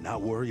too and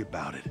not worry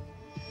about it.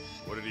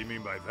 What did he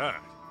mean by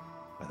that?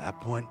 By that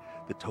point,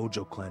 the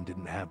Tojo clan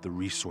didn't have the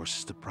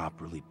resources to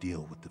properly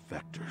deal with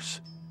defectors.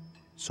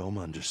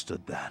 Soma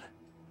understood that.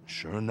 And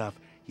sure enough,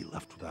 he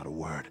left without a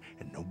word,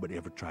 and nobody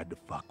ever tried to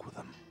fuck with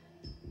him.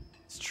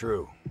 It's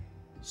true.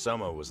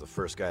 Soma was the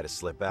first guy to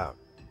slip out.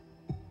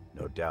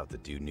 No doubt the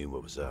dude knew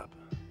what was up.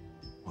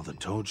 While the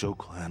Tojo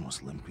clan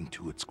was limping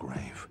to its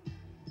grave,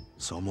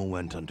 Soma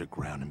went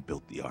underground and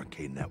built the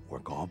arcade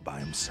network all by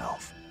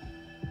himself.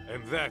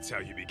 And that's how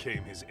you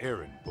became his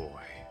errand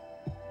boy.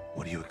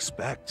 What do you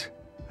expect?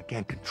 I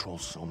can't control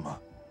Soma.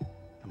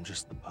 I'm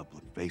just the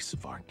public face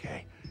of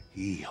RK.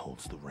 He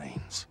holds the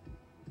reins.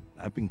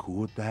 I've been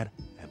cool with that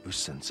ever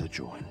since I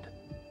joined.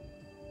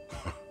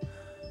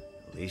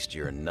 At least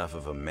you're enough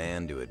of a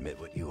man to admit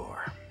what you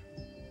are.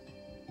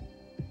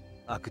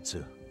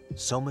 Akatsu,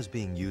 Soma's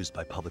being used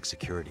by public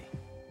security.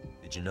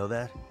 Did you know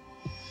that?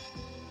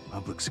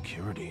 Public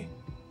security?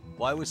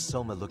 Why was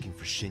Soma looking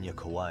for Shinya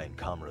Kawai and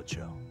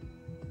Kamurocho?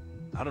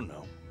 I don't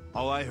know.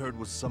 All I heard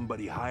was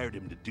somebody hired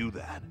him to do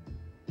that.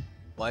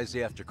 Why is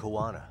he after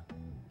Kawana?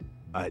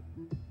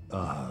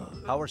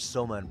 How are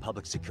Soma and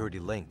public security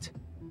linked?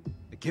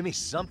 Give me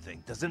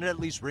something. Doesn't it at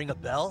least ring a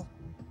bell?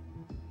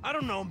 I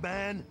don't know,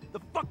 man.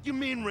 The fuck you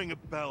mean ring a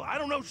bell? I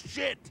don't know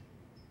shit.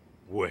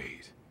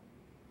 Wait.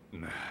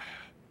 Nah.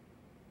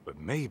 But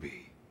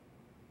maybe.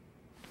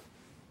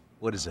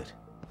 What is it?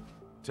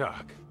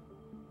 Doc,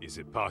 is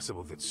it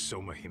possible that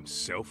Soma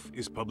himself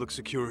is public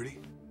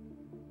security?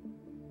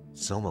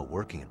 Soma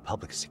working in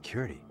public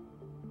security?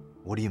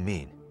 What do you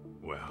mean?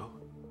 Well,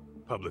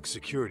 public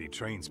security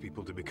trains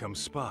people to become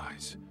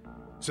spies,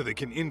 so they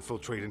can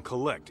infiltrate and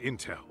collect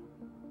intel.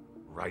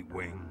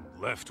 Right-wing,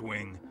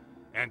 left-wing,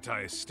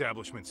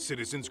 anti-establishment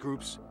citizens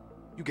groups.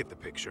 You get the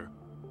picture.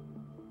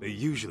 They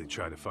usually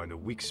try to find a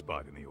weak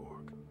spot in the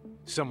org.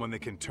 Someone they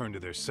can turn to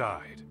their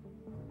side.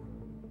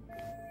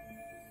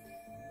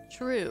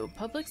 True.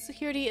 Public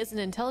security is an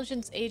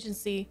intelligence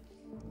agency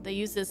that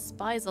uses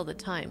spies all the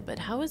time, but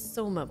how is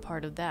Soma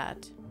part of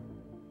that?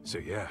 So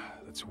yeah,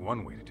 that's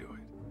one way to do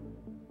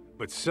it.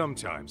 But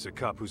sometimes a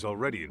cop who's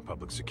already in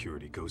public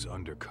security goes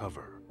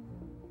undercover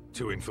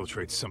to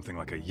infiltrate something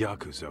like a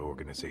Yakuza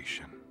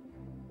organization.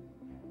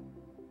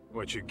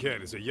 What you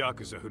get is a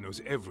Yakuza who knows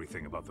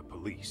everything about the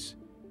police,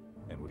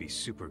 and would be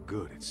super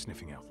good at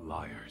sniffing out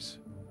liars.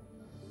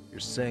 You're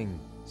saying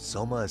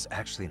Soma is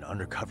actually an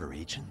undercover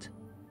agent?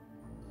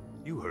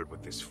 You heard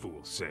what this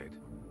fool said.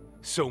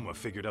 Soma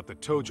figured out the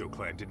Tojo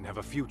clan didn't have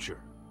a future,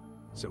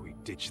 so he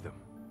ditched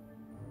them.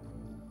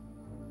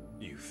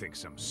 You think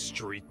some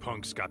street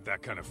punk's got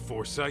that kind of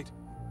foresight?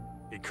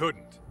 He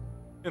couldn't,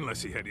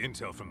 unless he had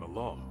intel from the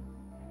law.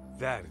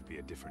 That'd be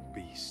a different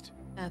beast.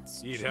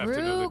 That's He'd true, have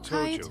to know the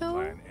Tojo Kaito.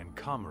 clan and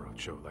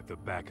Kamurocho like the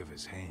back of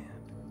his hand.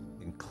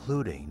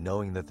 Including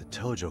knowing that the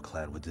Tojo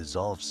clan would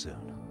dissolve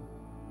soon.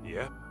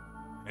 Yep.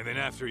 And then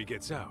after he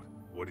gets out,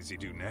 what does he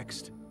do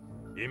next?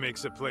 He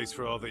makes a place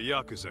for all the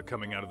Yakuza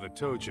coming out of the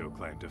Tojo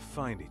clan to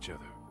find each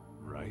other.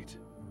 right?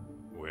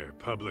 Where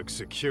public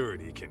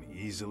security can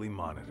easily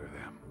monitor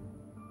them.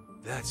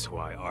 That's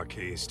why RK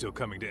is still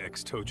coming to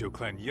ex-Tojo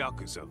clan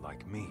Yakuza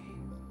like me.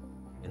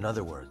 In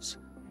other words,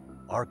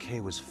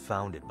 RK was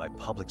founded by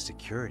public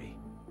security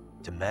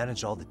to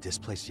manage all the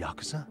displaced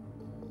Yakuza?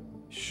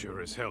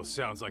 Sure as hell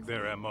sounds like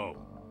their MO.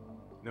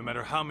 No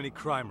matter how many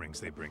crime rings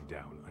they bring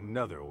down,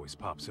 another always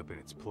pops up in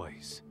its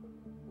place.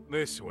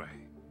 This way,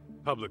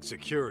 public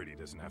security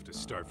doesn't have to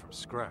start from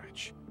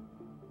scratch.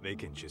 They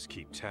can just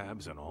keep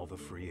tabs on all the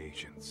free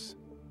agents.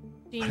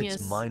 But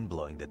it's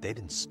mind-blowing that they'd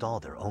install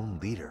their own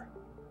leader.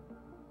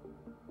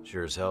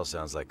 Sure as hell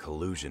sounds like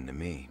collusion to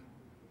me.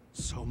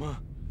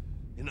 Soma?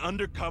 An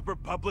undercover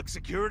public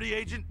security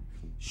agent?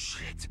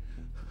 Shit.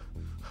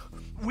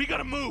 We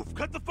gotta move!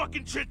 Cut the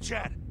fucking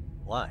chit-chat!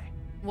 Why?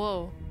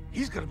 Whoa.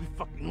 He's gotta be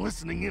fucking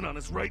listening in on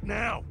us right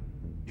now!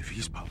 If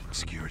he's public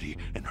security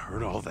and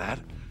heard all that...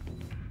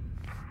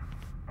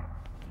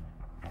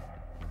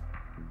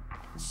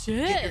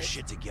 Shit! Get your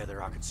shit together,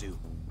 Akatsu.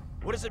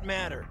 What does it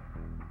matter?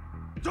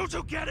 Don't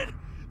you get it?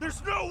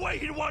 There's no way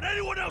he'd want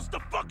anyone else to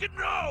fucking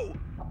know!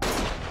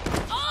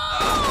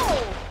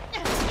 Oh!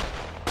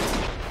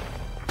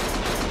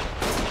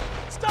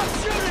 Stop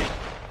shooting!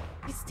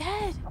 He's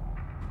dead.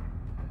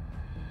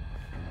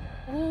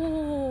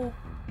 Oh.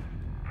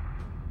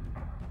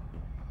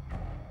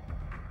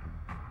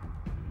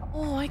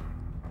 Oh,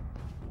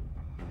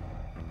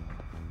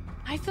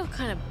 I feel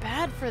kind of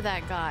bad for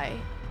that guy.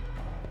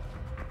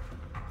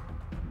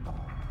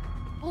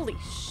 Holy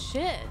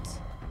shit.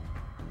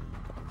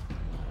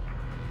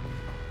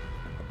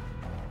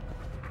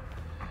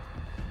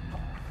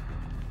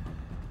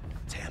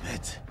 Damn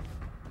it.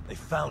 They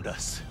found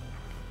us.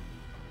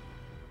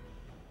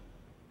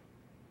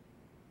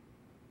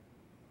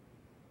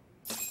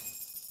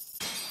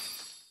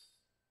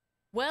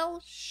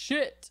 Well,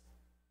 shit.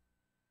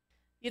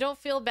 You don't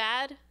feel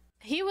bad?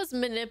 He was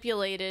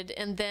manipulated,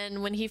 and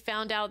then when he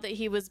found out that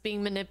he was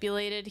being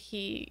manipulated,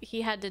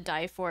 he had to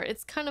die for it.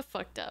 It's kind of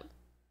fucked up.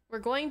 We're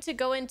going to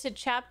go into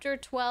chapter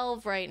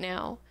 12 right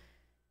now.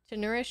 To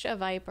nourish a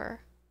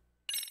viper.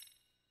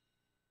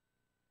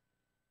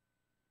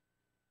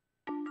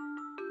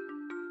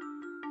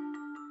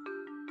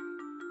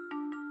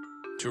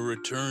 To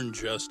return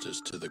justice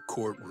to the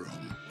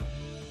courtroom,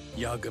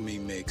 Yagami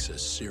makes a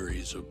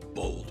series of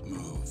bold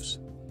moves.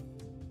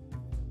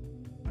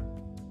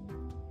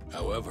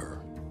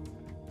 However,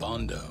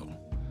 Bondo,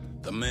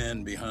 the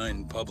man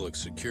behind public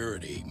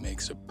security,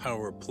 makes a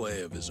power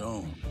play of his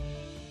own,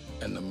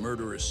 and the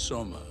murderous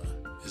Soma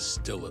is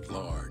still at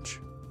large.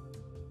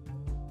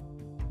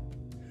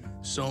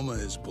 Soma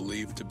is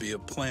believed to be a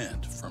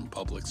plant from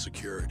public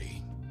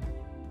security,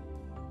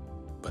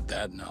 but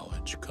that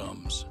knowledge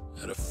comes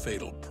at a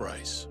fatal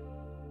price.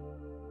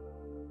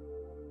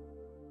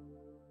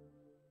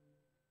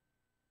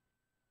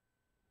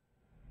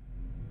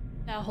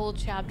 That whole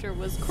chapter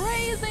was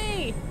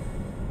crazy!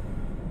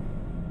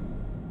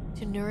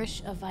 To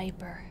nourish a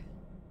viper.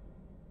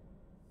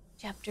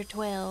 Chapter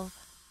 12.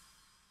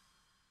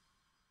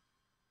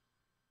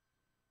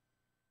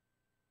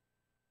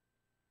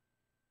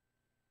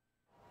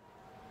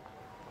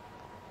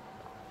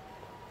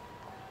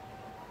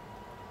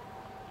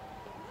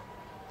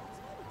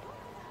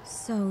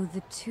 So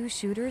the two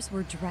shooters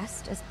were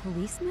dressed as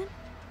policemen?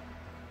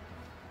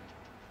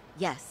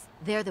 Yes,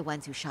 they're the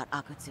ones who shot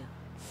Akutsu.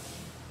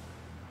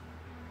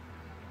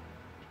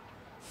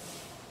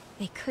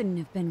 They couldn't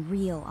have been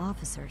real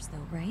officers,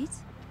 though, right?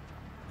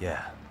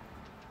 Yeah.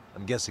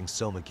 I'm guessing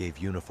Soma gave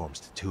uniforms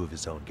to two of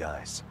his own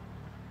guys.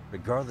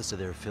 Regardless of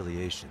their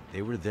affiliation,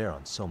 they were there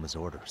on Soma's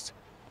orders.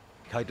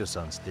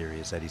 Kaito-san's theory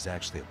is that he's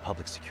actually a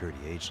public security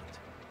agent.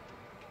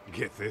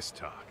 Get this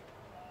talk.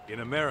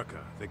 In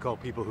America, they call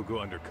people who go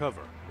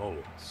undercover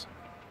moles.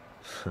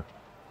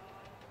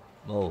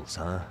 Moles,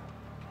 huh?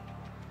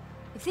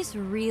 If this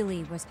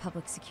really was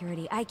public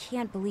security, I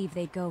can't believe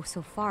they'd go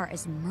so far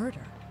as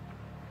murder.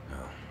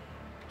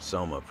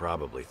 Soma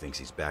probably thinks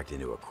he's backed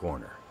into a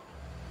corner.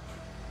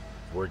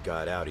 Word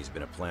got out he's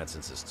been a plant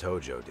since his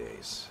Tojo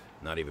days.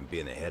 Not even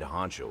being the head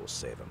honcho will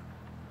save him.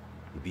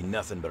 He'd be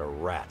nothing but a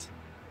rat.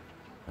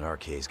 And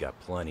RK's got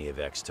plenty of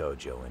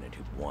ex-Tojo in it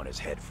who'd want his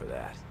head for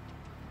that.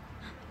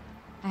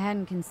 I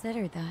hadn't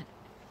considered that.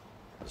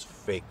 Those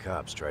fake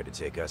cops tried to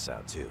take us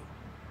out too.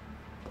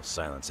 They'll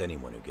silence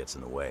anyone who gets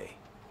in the way.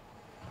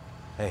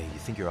 Hey, you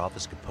think your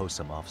office could post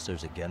some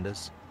officers at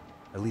Genda's?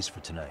 At least for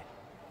tonight.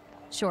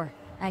 Sure,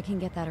 I can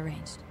get that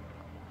arranged.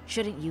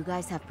 Shouldn't you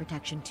guys have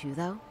protection too,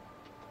 though?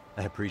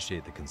 I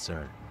appreciate the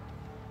concern.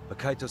 But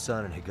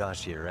Kaito-san and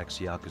Higashi are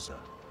ex-Yakuza.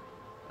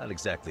 Not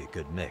exactly a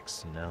good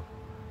mix, you know?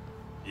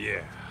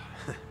 Yeah.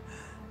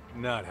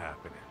 Not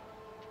happening.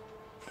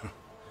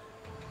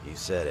 You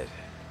said it.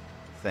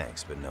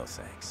 Thanks, but no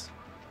thanks.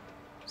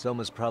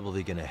 Soma's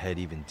probably gonna head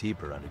even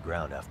deeper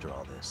underground after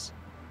all this.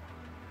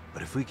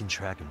 But if we can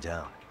track him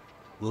down,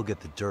 we'll get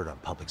the dirt on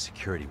public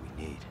security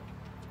we need.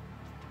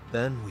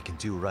 Then we can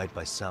do right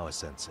by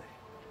Sawa-sensei,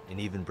 and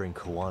even bring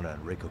Kawana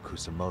and Reiko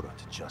Kusamoto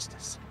to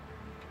justice.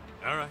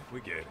 Alright, we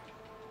get it.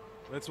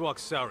 Let's walk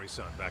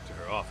Saori-san back to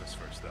her office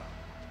first, though.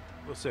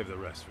 We'll save the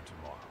rest for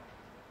tomorrow.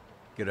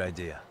 Good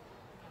idea.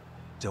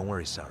 Don't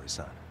worry,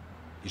 Saori-san.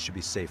 You should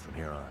be safe from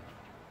here on.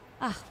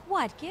 Ah,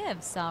 what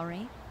gives,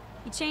 Saori?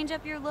 You change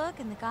up your look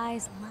and the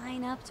guys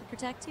line up to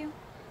protect you?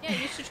 Yeah,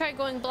 you should try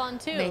going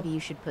blonde too. Maybe you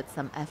should put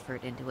some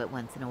effort into it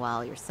once in a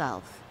while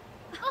yourself.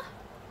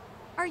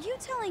 Are you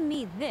telling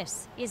me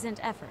this isn't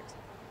effort?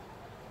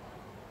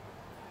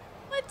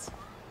 What?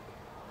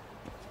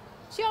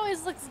 She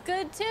always looks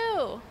good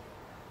too.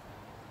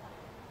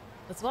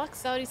 Let's walk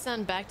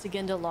Saori-san back to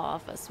Genda Law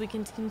Office. We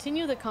can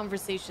continue the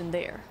conversation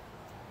there.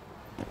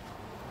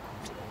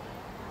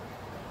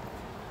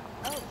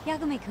 Oh,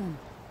 Yagami-kun.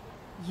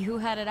 You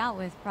had it out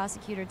with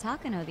Prosecutor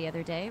Takano the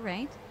other day,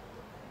 right?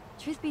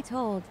 Truth be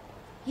told,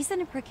 he's in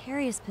a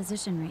precarious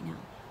position right now.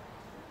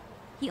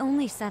 He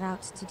only set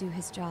out to do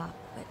his job,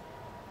 but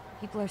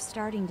people are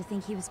starting to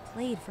think he was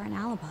played for an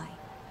alibi.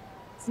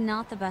 It's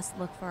not the best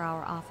look for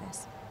our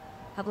office.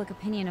 Public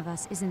opinion of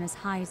us isn't as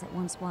high as it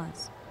once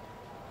was.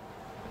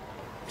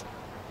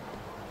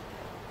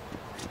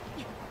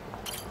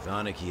 With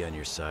Aniki on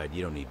your side,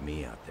 you don't need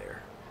me out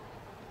there.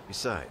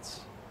 Besides,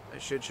 I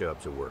should show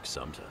up to work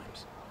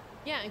sometimes.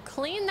 Yeah, and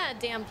clean that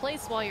damn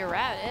place while you're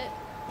at it.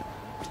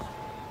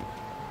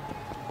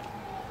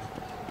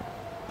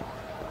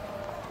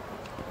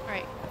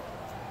 Alright.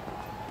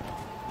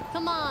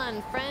 Come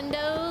on,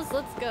 friendos,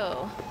 let's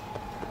go.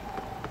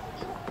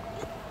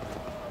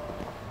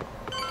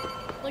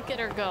 Look at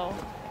her go.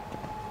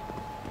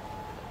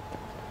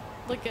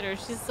 Look at her,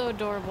 she's so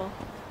adorable.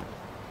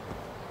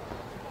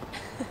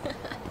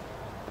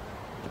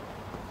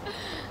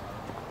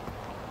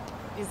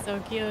 She's so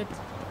cute.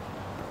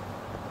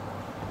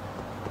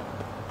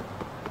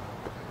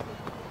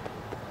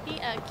 Be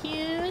a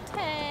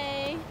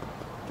cutie.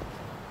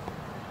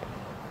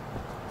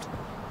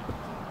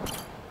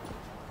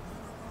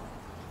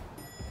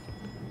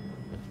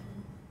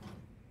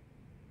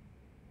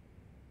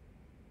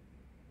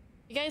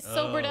 You guys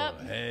sobered up?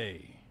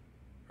 Hey.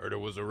 Heard it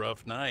was a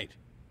rough night.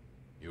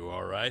 You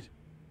alright?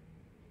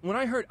 When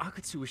I heard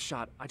Akatsu was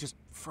shot, I just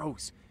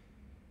froze.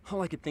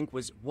 All I could think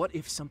was, what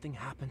if something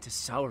happened to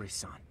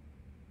Saori-san?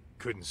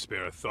 Couldn't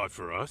spare a thought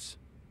for us?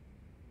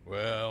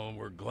 Well,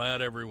 we're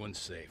glad everyone's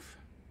safe.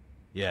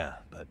 Yeah,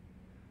 but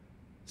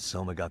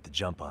Soma got the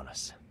jump on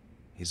us.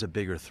 He's a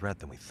bigger threat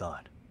than we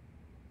thought.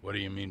 What do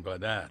you mean by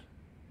that?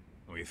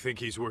 We think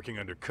he's working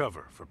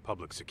undercover for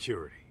public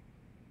security.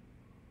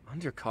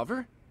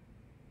 Undercover?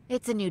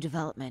 It's a new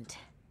development.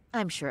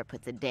 I'm sure it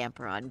puts a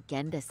damper on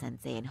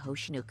Genda-sensei and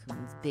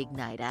Hoshino-kun's big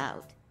night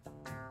out.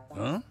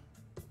 Huh?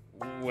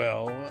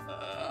 Well,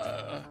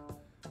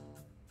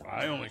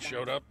 I only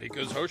showed up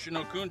because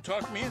Hoshino-kun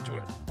talked me into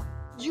it.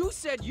 You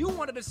said you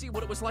wanted to see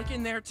what it was like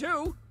in there,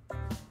 too!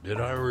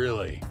 Did I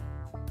really?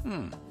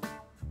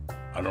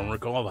 I don't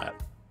recall that.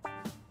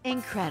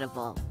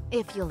 Incredible.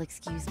 If you'll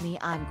excuse me,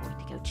 I'm going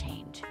to go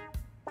change.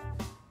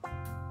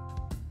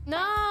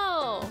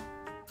 No!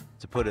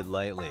 To put it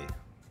lightly,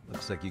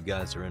 looks like you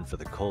guys are in for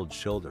the cold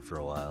shoulder for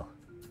a while.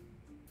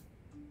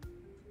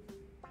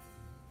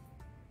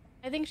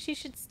 I think she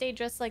should stay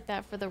dressed like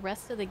that for the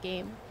rest of the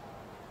game.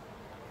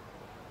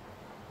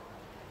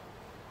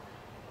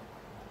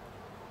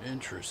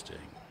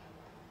 Interesting.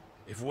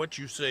 If what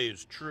you say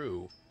is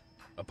true,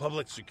 a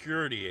public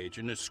security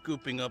agent is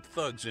scooping up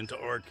thugs into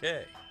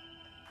RK.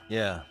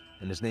 Yeah,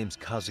 and his name's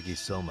Kazuki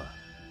Soma.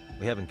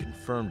 We haven't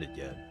confirmed it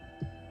yet.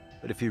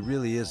 But if he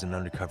really is an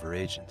undercover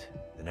agent,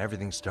 then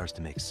everything starts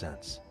to make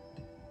sense.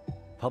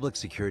 Public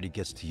security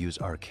gets to use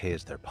RK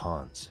as their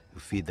pawns,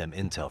 who feed them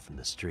intel from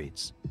the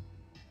streets.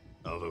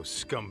 All those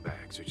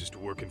scumbags are just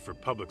working for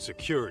public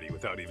security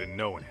without even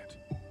knowing it.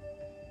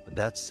 But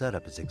that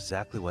setup is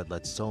exactly what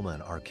let Soma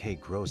and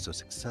RK grow so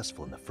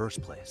successful in the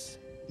first place.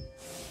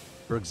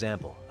 For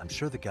example, I'm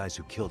sure the guys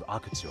who killed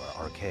Akatsu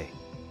are RK,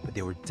 but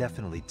they were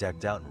definitely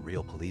decked out in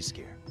real police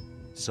gear.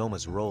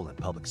 Soma's role in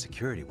public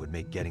security would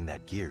make getting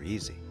that gear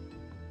easy.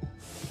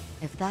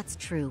 If that's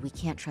true, we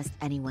can't trust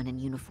anyone in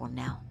uniform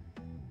now.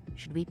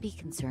 Should we be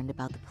concerned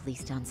about the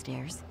police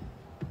downstairs?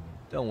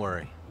 Don't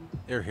worry.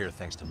 They're here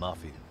thanks to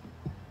Mafia.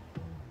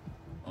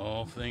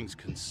 All things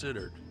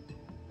considered,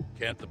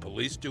 can't the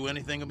police do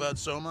anything about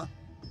Soma?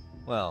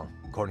 Well,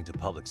 according to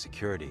public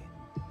security,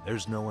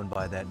 there's no one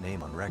by that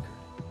name on record,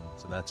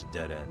 so that's a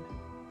dead end.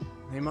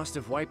 They must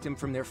have wiped him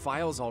from their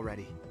files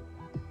already.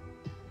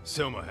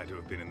 Soma had to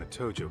have been in the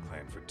Tojo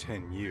clan for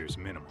 10 years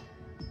minimum.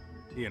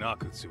 He and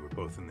Akutsu were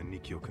both in the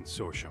Nikyo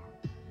Consortium.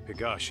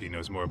 Higashi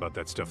knows more about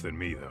that stuff than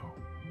me, though.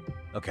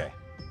 Okay,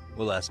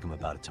 we'll ask him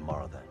about it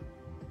tomorrow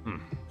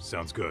then.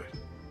 Sounds good.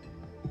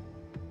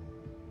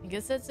 I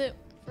guess that's it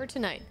for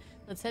tonight.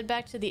 Let's head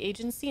back to the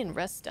agency and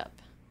rest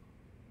up.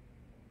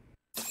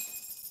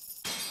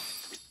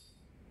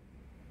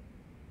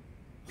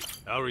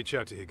 I'll reach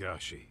out to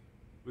Higashi.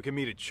 We can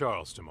meet at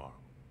Charles tomorrow.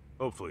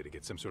 Hopefully to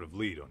get some sort of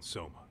lead on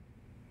Soma.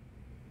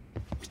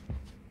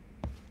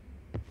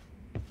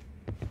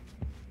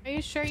 Are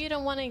you sure you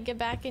don't want to get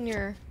back in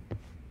your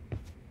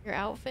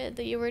outfit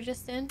that you were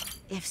just in?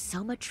 If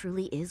Soma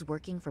truly is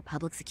working for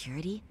public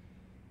security,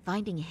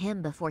 Finding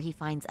him before he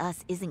finds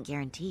us isn't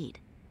guaranteed.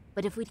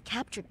 But if we'd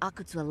captured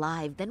Akutsu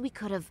alive, then we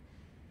could have...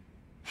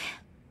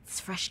 It's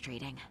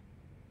frustrating.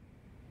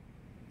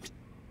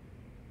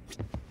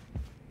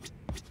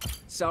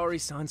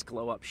 Saori-san's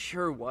glow-up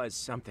sure was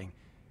something,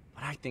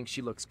 but I think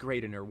she looks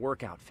great in her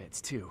work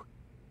outfits, too.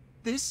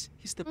 This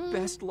is the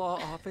best law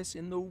office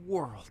in the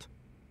world.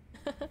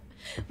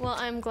 Well,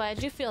 I'm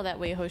glad you feel that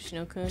way,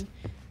 Hoshino-kun.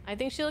 I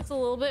think she looks a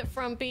little bit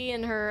frumpy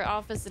in her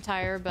office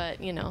attire,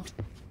 but, you know,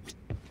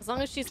 as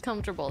long as she's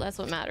comfortable, that's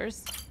what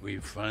matters.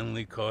 We've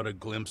finally caught a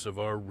glimpse of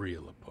our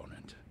real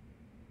opponent.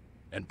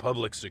 And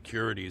public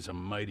security is a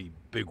mighty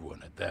big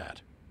one at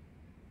that.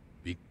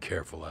 Be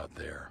careful out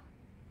there.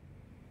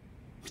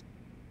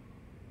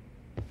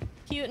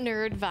 Cute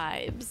nerd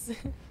vibes.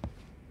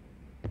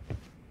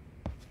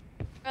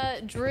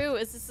 Drew,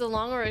 is this a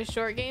long or a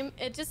short game?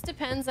 It just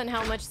depends on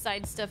how much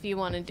side stuff you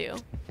want to do.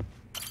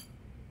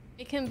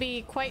 It can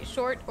be quite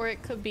short or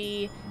it could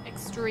be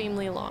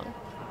extremely long.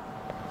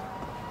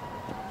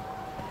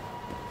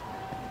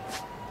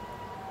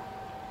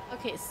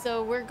 Okay,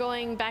 so we're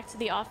going back to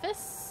the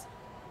office.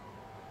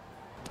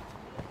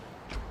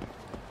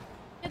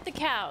 Hit the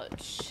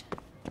couch.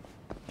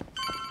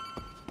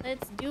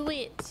 Let's do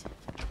it.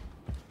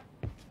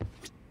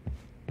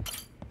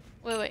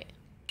 Wait.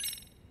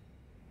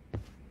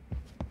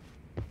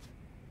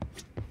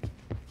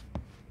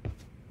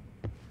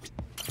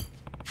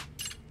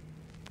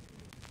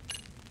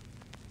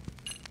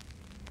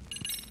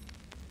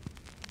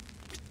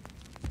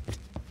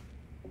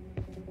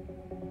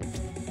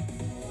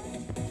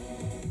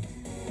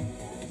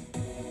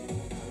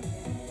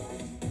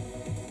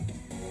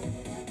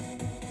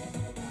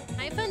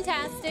 Hi,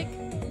 Fantastic.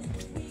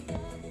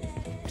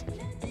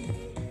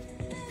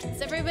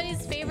 It's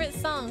everybody's favorite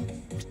song.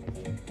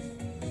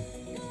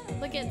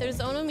 Look at, there's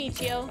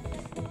Onomichio.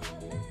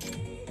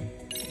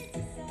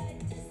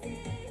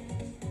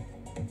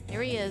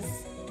 There he is.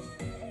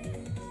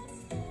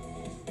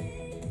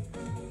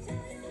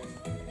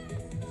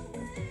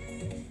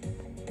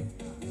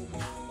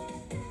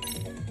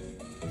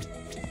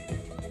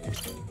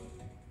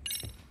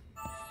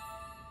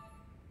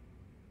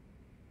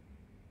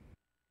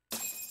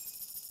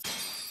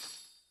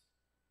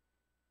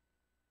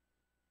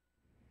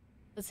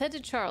 Let's head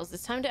to Charles.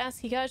 It's time to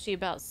ask Higashi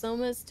about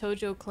Soma's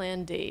Tojo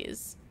clan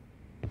days.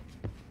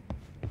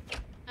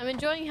 I'm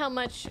enjoying how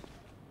much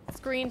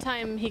screen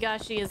time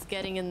Higashi is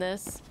getting in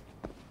this.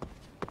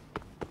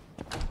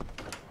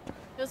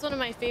 He was one of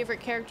my favorite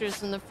characters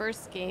from the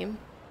first game.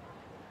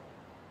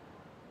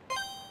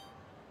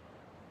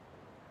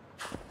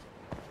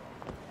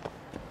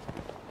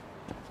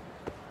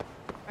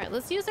 Alright,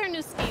 let's use our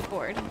new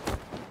skateboard.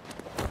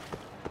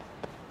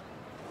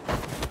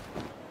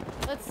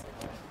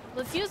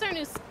 Let's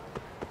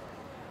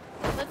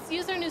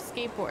use our new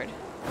skateboard.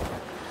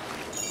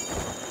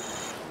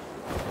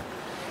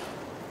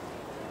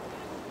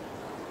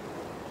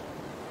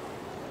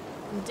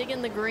 I'm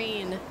digging the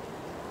green.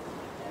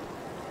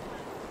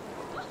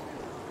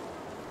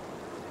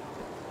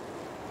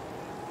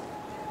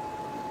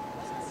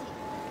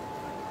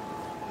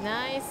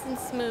 Nice and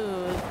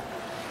smooth.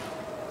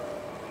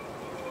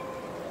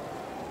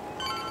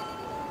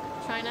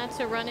 Try not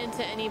to run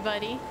into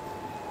anybody.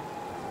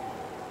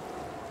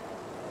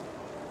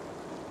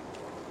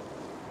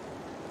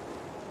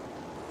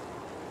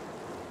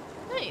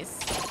 Nice.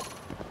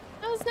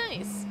 That was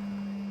nice.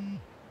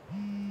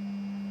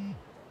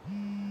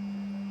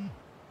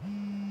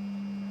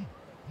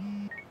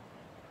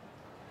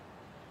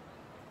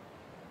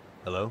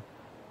 Hello?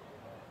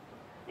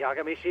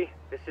 Yagamishi,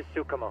 this is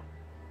Tsukumo.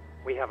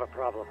 We have a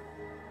problem.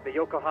 The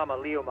Yokohama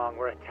Liumang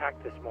were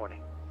attacked this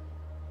morning.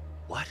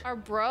 What? Our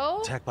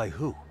bro? Attacked by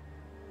who?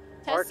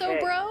 Tesso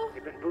bro?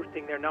 They've been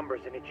boosting their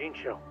numbers in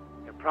Ijincho.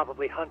 They're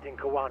probably hunting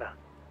Kawana.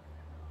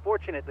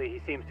 Fortunately,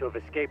 he seems to have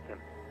escaped them.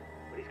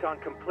 But he's gone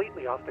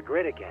completely off the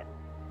grid again.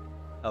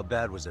 How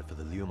bad was it for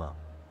the Liumang?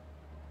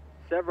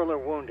 Several are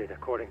wounded,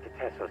 according to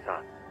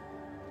Tesso-san.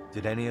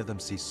 Did any of them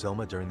see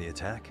Soma during the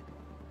attack?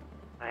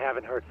 I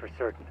haven't heard for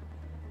certain.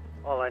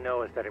 All I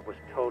know is that it was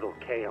total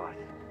chaos.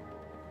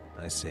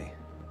 I see.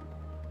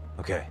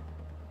 Okay.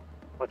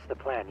 What's the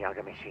plan,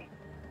 Yagamishi?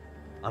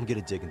 I'm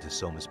gonna dig into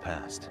Soma's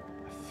past.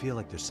 I feel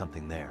like there's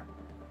something there.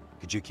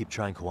 Could you keep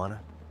trying Kawana?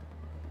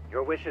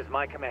 Your wish is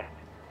my command.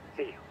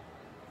 See you.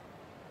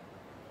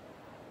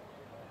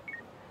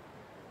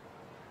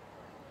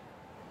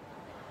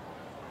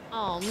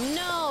 Oh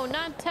no,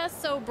 not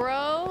Tesso,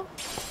 bro.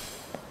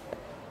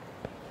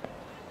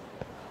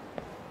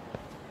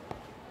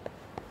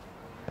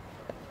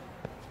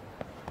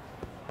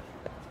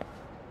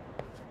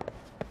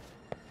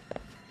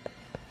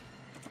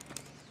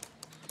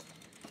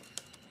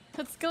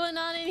 What's going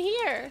on in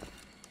here?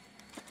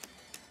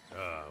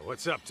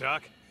 What's up,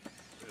 Doc?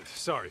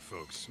 Sorry,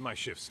 folks. My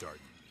shift's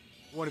starting.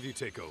 One of you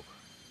take over.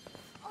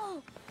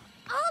 Oh,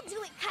 I'll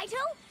do it, Kaito.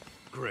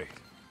 Great.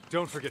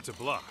 Don't forget to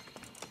block.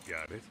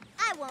 Got it?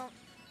 I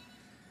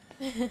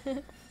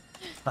won't.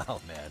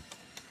 Oh, man.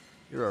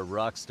 You're a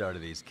rock star to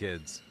these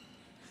kids.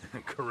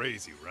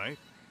 Crazy, right?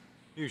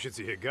 You should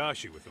see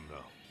Higashi with him,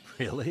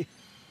 though. Really?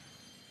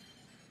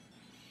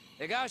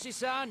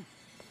 Higashi-san,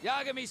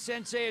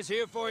 Yagami-sensei is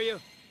here for you.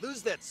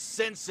 Lose that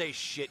sensei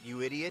shit,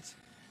 you idiot.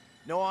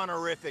 No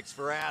honorifics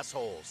for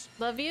assholes.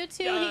 Love you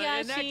too,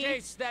 Higashi. In that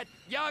case, that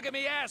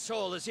Yagami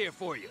asshole is here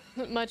for you.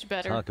 Much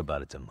better. Talk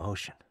about its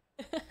emotion.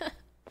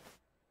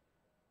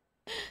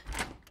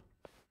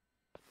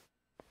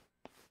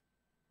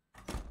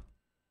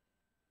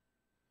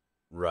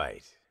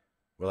 Right.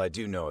 Well, I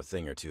do know a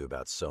thing or two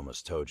about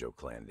Soma's Tojo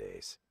clan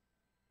days.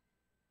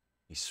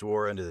 He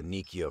swore under the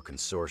Nikyo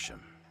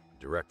Consortium,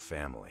 direct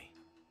family.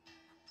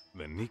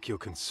 The Nikyo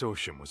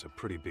Consortium was a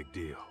pretty big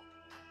deal.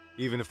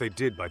 Even if they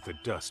did bite the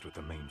dust with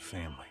the main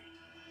family.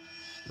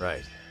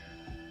 Right.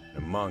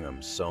 Among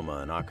them, Soma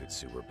and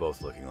Akutsu were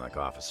both looking like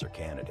officer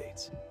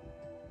candidates.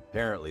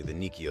 Apparently, the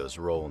Nikyo's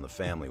role in the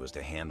family was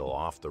to handle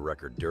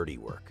off-the-record dirty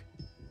work.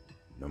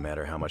 No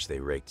matter how much they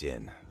raked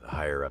in, the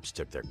higher-ups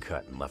took their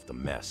cut and left a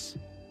mess.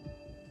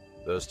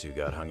 Those two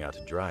got hung out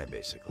to dry,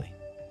 basically.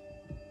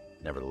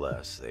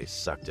 Nevertheless, they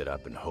sucked it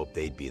up and hoped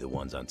they'd be the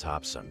ones on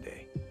top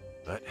someday.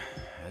 But,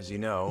 as you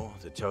know,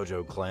 the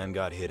Tojo clan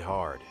got hit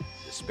hard,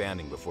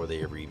 disbanding before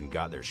they ever even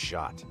got their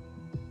shot.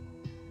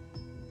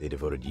 They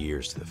devoted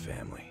years to the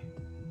family,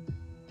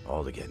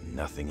 all to get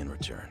nothing in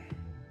return.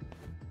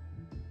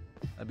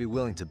 I'd be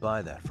willing to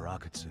buy that for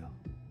Akutsu.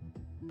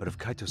 But if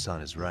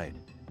Kaito-san is right,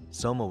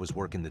 Soma was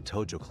working the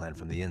Tojo clan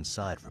from the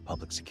inside for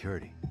public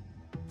security.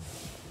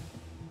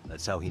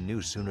 That's how he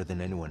knew sooner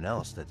than anyone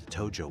else that the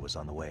Tojo was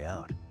on the way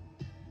out.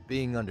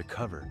 Being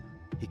undercover,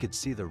 he could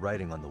see the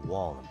writing on the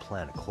wall and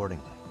plan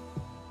accordingly.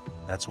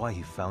 That's why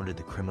he founded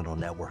the criminal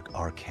network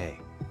RK,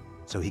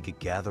 so he could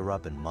gather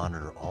up and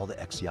monitor all the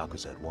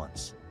ex-Yakuza at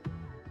once.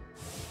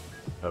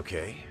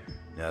 Okay,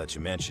 now that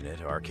you mention it,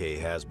 RK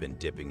has been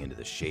dipping into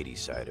the shady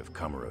side of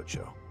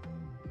Kamurocho.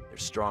 They're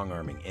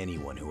strong-arming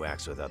anyone who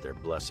acts without their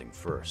blessing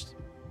first.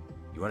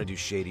 You want to do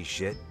shady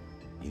shit?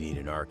 You need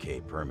an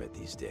RK permit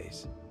these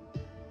days.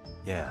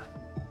 Yeah,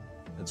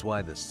 that's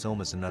why the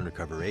Soma's an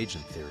undercover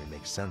agent theory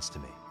makes sense to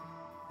me.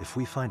 If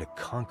we find a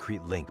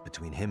concrete link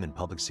between him and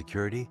public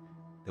security,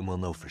 then we'll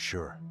know for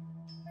sure.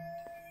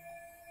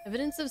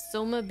 Evidence of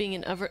Soma being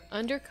an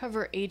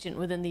undercover agent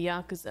within the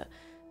Yakuza.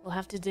 We'll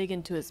have to dig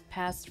into his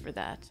past for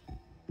that.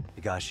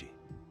 Higashi,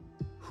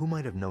 who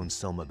might have known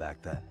Soma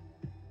back then?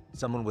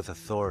 Someone with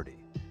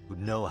authority, who'd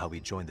know how he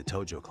joined the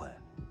Tojo clan.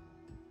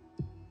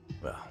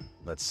 Well,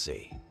 let's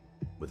see.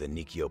 Would a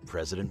Nikyo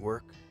president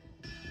work?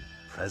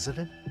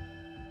 President?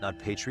 Not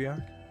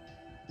patriarch?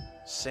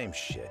 Same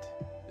shit.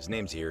 His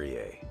name's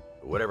Irie.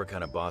 But whatever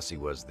kind of boss he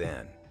was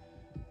then,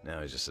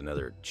 now he's just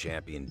another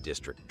champion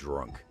district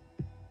drunk.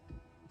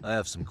 I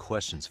have some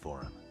questions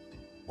for him.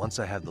 Once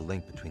I have the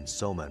link between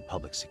Soma and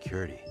public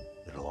security,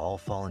 it'll all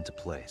fall into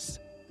place.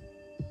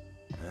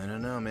 I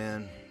don't know,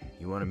 man.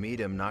 You want to meet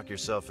him, knock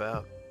yourself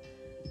out.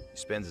 He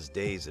spends his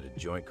days at a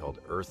joint called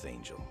Earth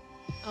Angel.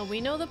 Oh,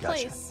 we know the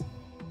place.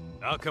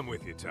 I'll come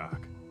with you,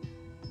 Tak.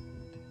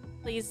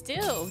 Please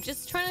do.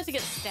 Just try not to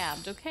get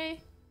stabbed, okay?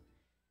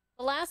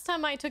 The last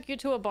time I took you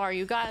to a bar,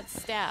 you got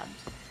stabbed.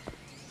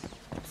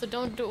 So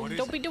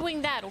don't be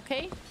doing that,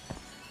 okay?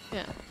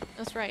 Yeah,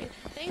 that's right.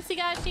 Thanks,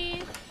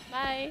 Higashi.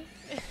 Bye.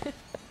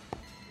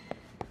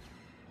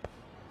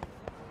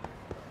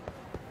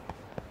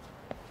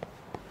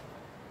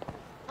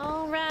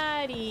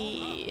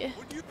 Alrighty.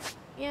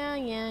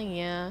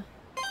 Yeah.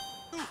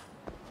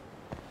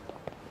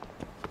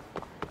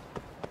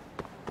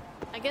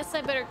 I guess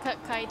I better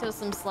cut Kaito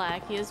some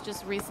slack. He is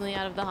just recently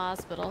out of the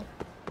hospital.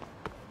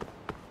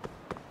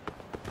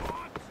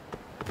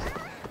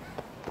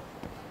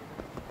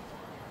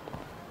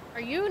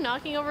 Are you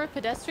knocking over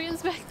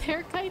pedestrians back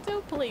there,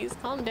 Kaito? Please,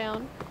 calm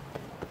down.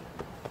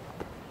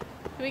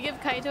 Can we give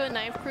Kaito a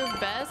knife-proof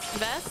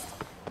vest?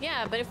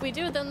 Yeah, but if we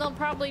do, then they'll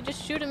probably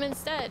just shoot him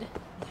instead.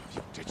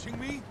 You ditching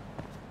me?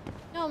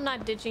 No, I'm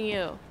not ditching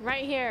you.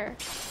 Right here.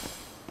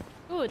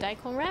 Ooh,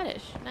 daikon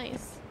radish.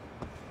 Nice.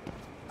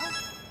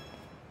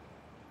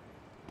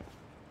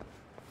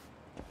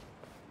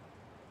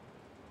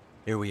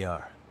 Here we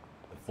are,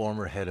 the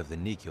former head of the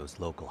Nikyo's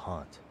local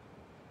haunt.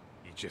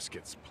 He just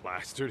gets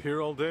plastered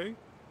here all day?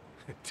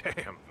 Damn,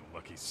 the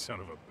lucky son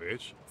of a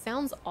bitch.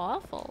 Sounds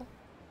awful.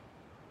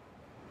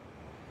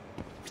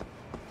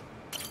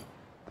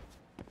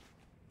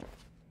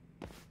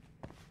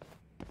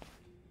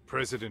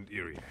 President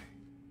Irie.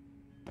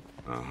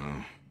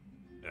 Uh-huh.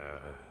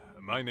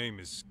 My name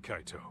is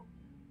Kaito.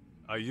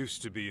 I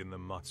used to be in the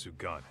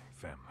Matsugane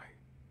family.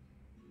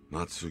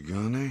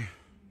 Matsugane?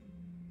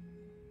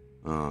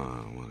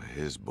 Ah, one of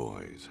his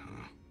boys,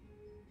 huh?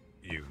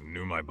 You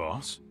knew my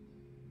boss?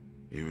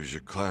 He was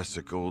your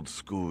classic old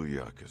school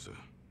Yakuza.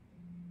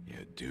 He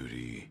had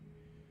duty,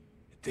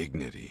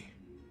 dignity,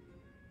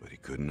 but he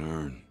couldn't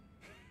earn.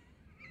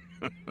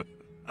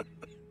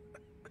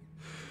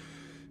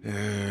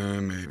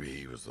 Yeah, maybe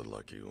he was the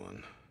lucky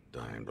one,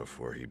 dying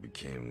before he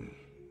became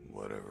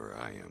whatever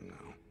I am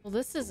now. Well,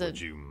 this is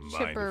Would you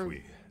mind if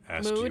we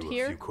ask you a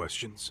few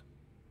questions?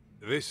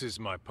 This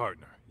is my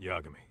partner,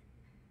 Yagami.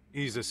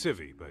 He's a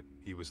civvy, but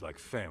he was like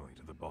family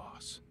to the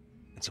boss.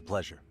 It's a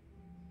pleasure.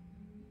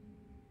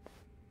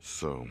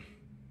 So,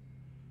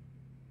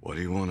 what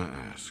do you want to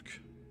ask?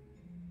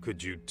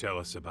 Could you tell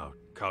us about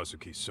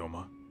Kazuki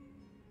Soma?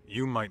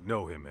 You might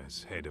know him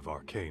as head of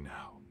RK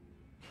now.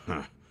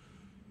 Huh.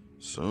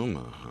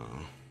 Soma,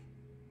 huh?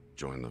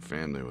 Joined the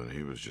family when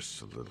he was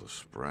just a little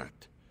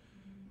sprat.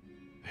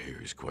 I hear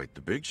he's quite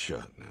the big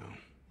shot now.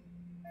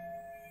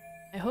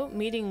 I hope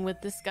meeting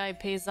with this guy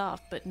pays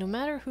off, but no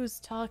matter who's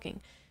talking,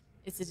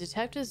 it's a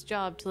detective's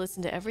job to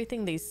listen to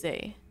everything they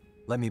say.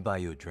 Let me buy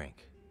you a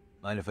drink.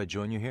 Mind if I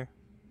join you here?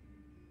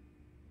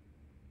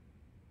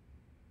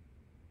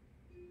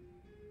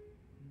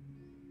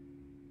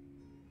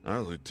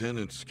 Our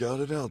lieutenant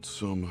scouted out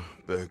Soma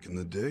back in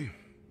the day.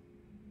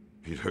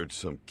 He'd heard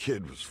some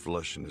kid was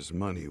flushing his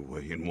money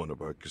away in one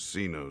of our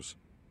casinos.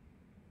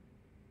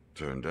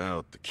 Turned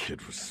out the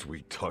kid was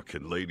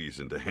sweet-talking ladies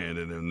into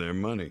handing him their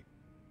money.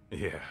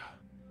 Yeah.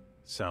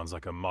 Sounds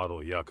like a model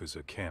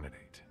Yakuza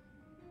candidate.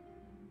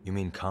 You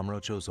mean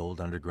Kamurocho's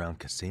old underground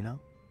casino?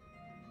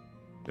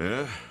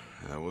 Yeah,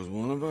 that was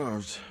one of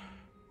ours.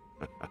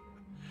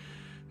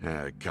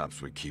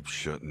 Cops would keep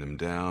shutting him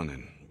down,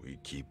 and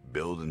we'd keep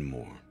building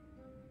more.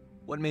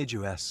 What made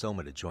you ask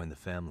Soma to join the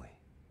family?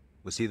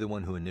 Was he the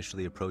one who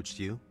initially approached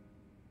you?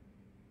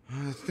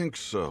 I think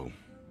so.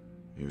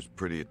 He was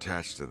pretty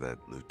attached to that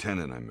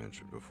lieutenant I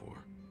mentioned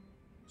before.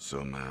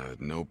 Soma had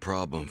no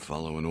problem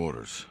following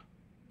orders,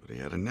 but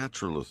he had a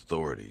natural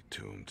authority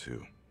to him,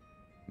 too.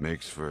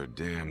 Makes for a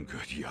damn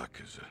good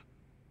Yakuza.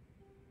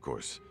 Of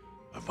course,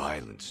 a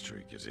violent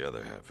streak is the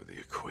other half of the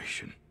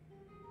equation.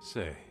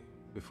 Say,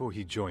 before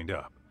he joined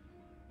up,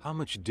 how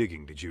much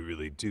digging did you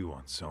really do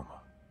on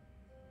Soma?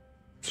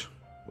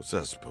 What's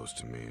that supposed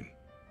to mean?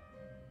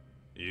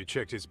 You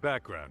checked his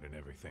background and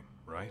everything,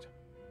 right?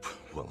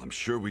 Well, I'm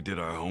sure we did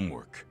our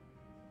homework.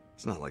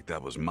 It's not like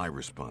that was my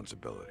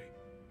responsibility.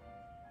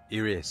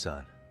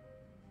 Irie-san,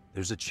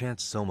 there's a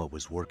chance Soma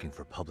was working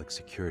for public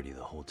security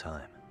the whole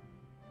time.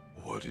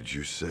 What did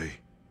you say?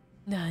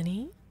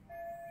 Nani?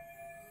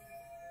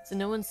 So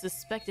no one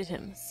suspected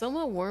him.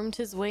 Soma wormed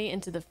his way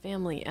into the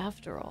family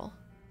after all.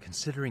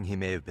 Considering he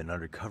may have been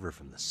undercover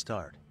from the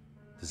start,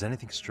 does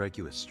anything strike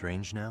you as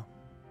strange now?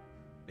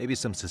 Maybe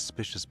some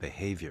suspicious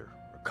behavior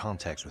or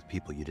contacts with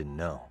people you didn't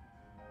know.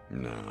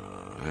 No,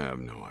 I have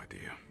no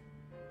idea.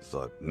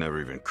 Thought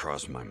never even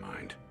crossed my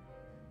mind.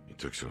 He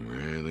took some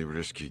really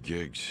risky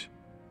gigs.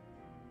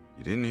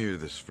 You didn't hear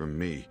this from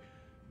me,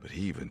 but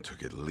he even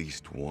took at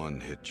least one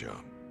hit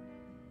job.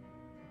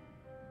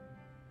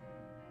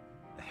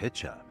 A hit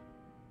job?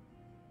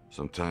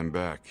 Some time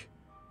back.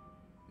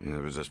 And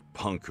there was this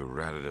punk who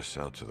ratted us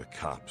out to the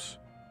cops.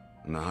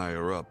 And the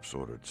higher-ups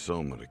ordered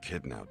Soma to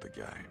kidnap the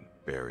guy and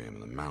bury him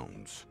in the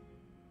mountains.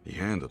 He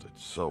handled it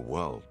so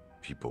well,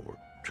 people were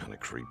kind of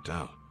creeped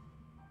out.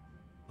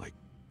 Like,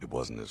 it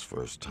wasn't his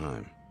first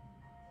time.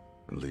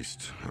 At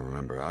least, I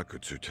remember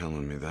Akutsu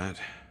telling me that.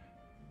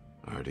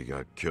 I heard he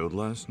got killed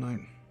last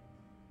night.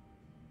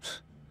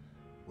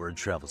 Word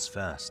travels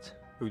fast.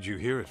 Who'd you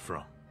hear it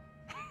from?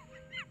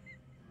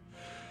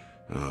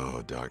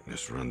 Oh,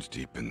 darkness runs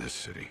deep in this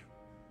city.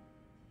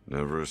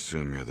 Never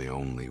assume you're the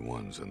only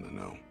ones in the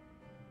know.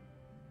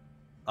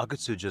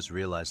 Akutsu just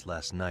realized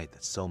last night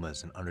that Soma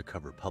is an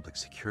undercover public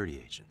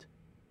security agent.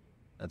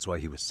 That's why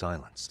he was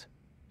silenced.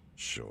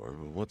 Sure,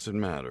 but what's it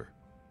matter?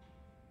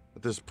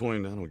 At this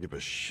point, I don't give a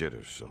shit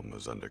if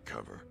Soma's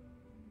undercover.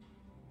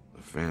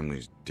 The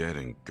family's dead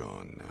and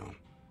gone now.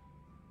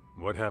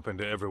 What happened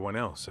to everyone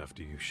else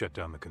after you shut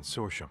down the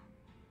consortium?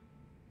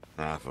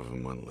 Half of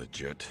them went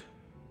legit.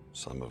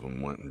 Some of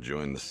them went and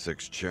joined the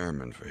 6th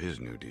chairman for his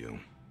new deal.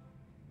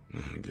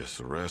 I guess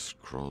the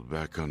rest crawled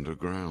back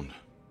underground.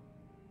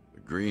 The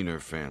Greener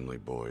family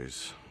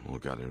boys all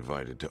got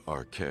invited to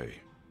RK.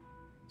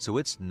 So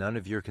it's none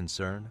of your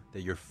concern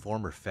that your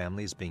former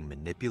family is being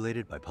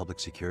manipulated by public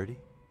security?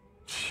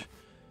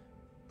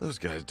 Those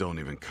guys don't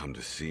even come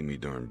to see me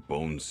during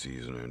bone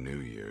season or New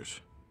Year's.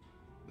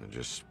 They're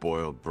just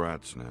spoiled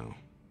brats now.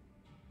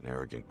 An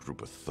arrogant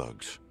group of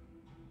thugs.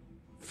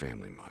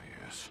 Family my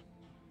ass.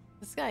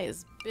 This guy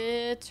is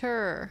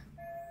bitter.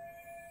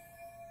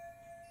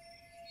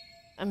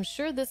 I'm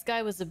sure this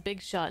guy was a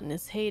big shot in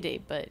his heyday,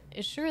 but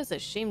it sure is a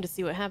shame to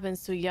see what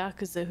happens to a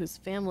Yakuza whose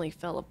family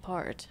fell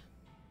apart.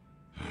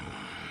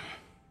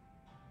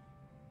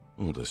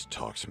 All this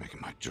talk's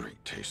making my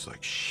drink taste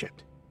like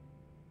shit.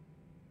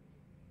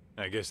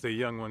 I guess the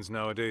young ones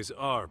nowadays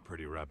are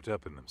pretty wrapped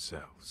up in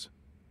themselves.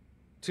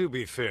 To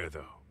be fair,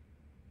 though,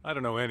 I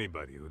don't know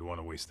anybody who'd want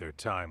to waste their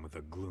time with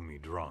a gloomy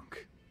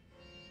drunk.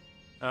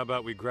 How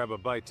about we grab a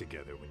bite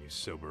together when you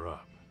sober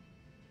up?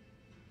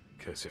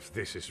 Because if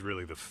this is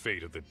really the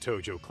fate of the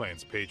Tojo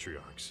clan's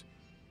patriarchs,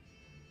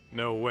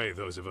 no way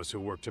those of us who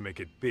work to make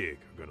it big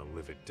are gonna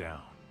live it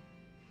down.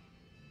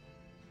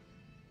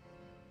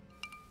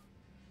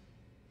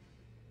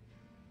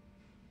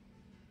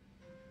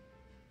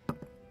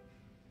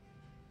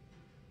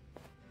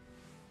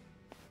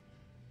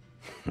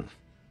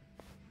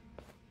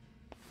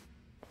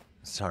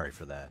 Sorry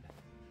for that.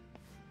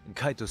 In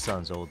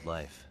Kaito-san's old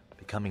life,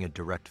 becoming a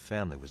direct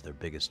family was their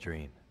biggest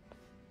dream.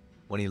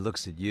 When he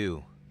looks at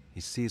you, he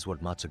sees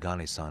what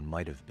Matsugane-san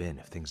might have been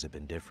if things had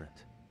been different.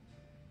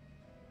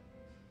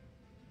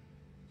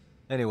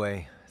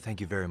 Anyway,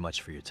 thank you very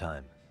much for your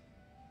time.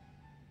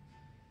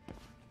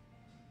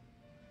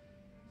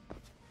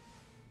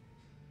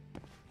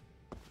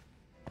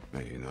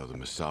 Hey, you know the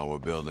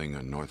Misawa building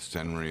on North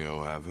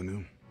Senryo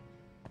Avenue?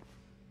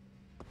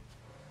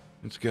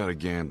 It's got a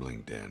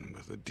gambling den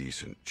with a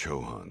decent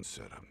Chohan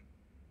setup.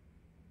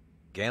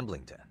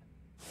 Gambling den?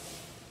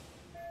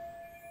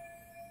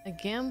 A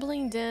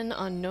gambling den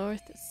on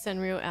North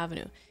Senryo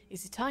Avenue.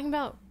 Is he talking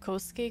about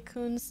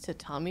Kosuke-kun's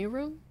tatami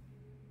room?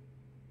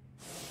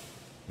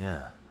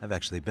 Yeah, I've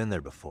actually been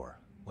there before.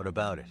 What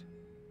about it?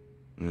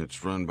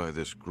 It's run by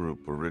this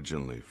group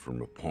originally from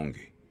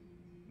Roppongi.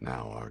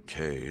 Now RK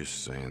is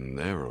saying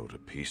they're owed a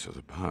piece of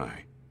the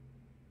pie.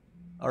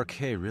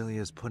 RK really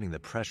is putting the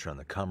pressure on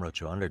the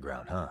Kamurocho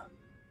Underground, huh?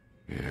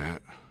 Yeah,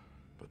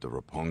 but the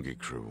Roppongi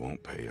crew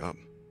won't pay up.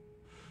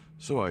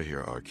 So I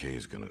hear RK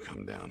is gonna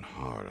come down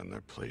hard on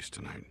their place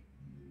tonight.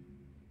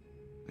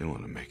 They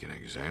want to make an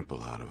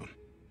example out of them.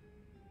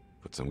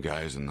 Put some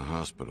guys in the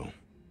hospital.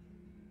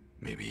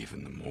 Maybe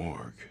even the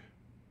morgue.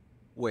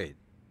 Wait,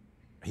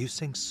 are you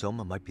saying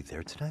Soma might be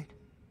there tonight?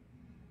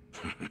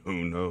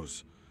 Who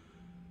knows?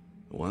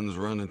 The ones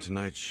running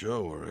tonight's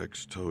show are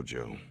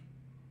ex-Tojo.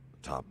 The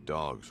top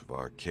dogs of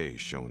RK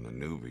showing the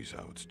newbies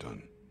how it's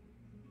done.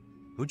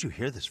 Who'd you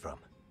hear this from?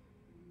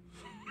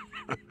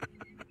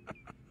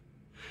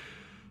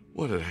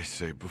 What did I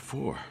say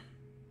before?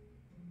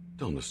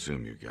 Don't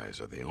assume you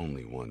guys are the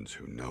only ones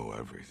who know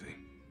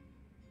everything.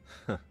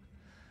 I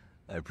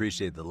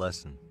appreciate the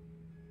lesson.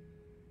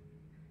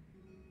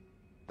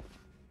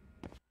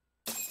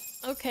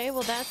 Okay,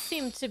 well that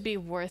seemed to be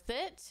worth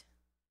it.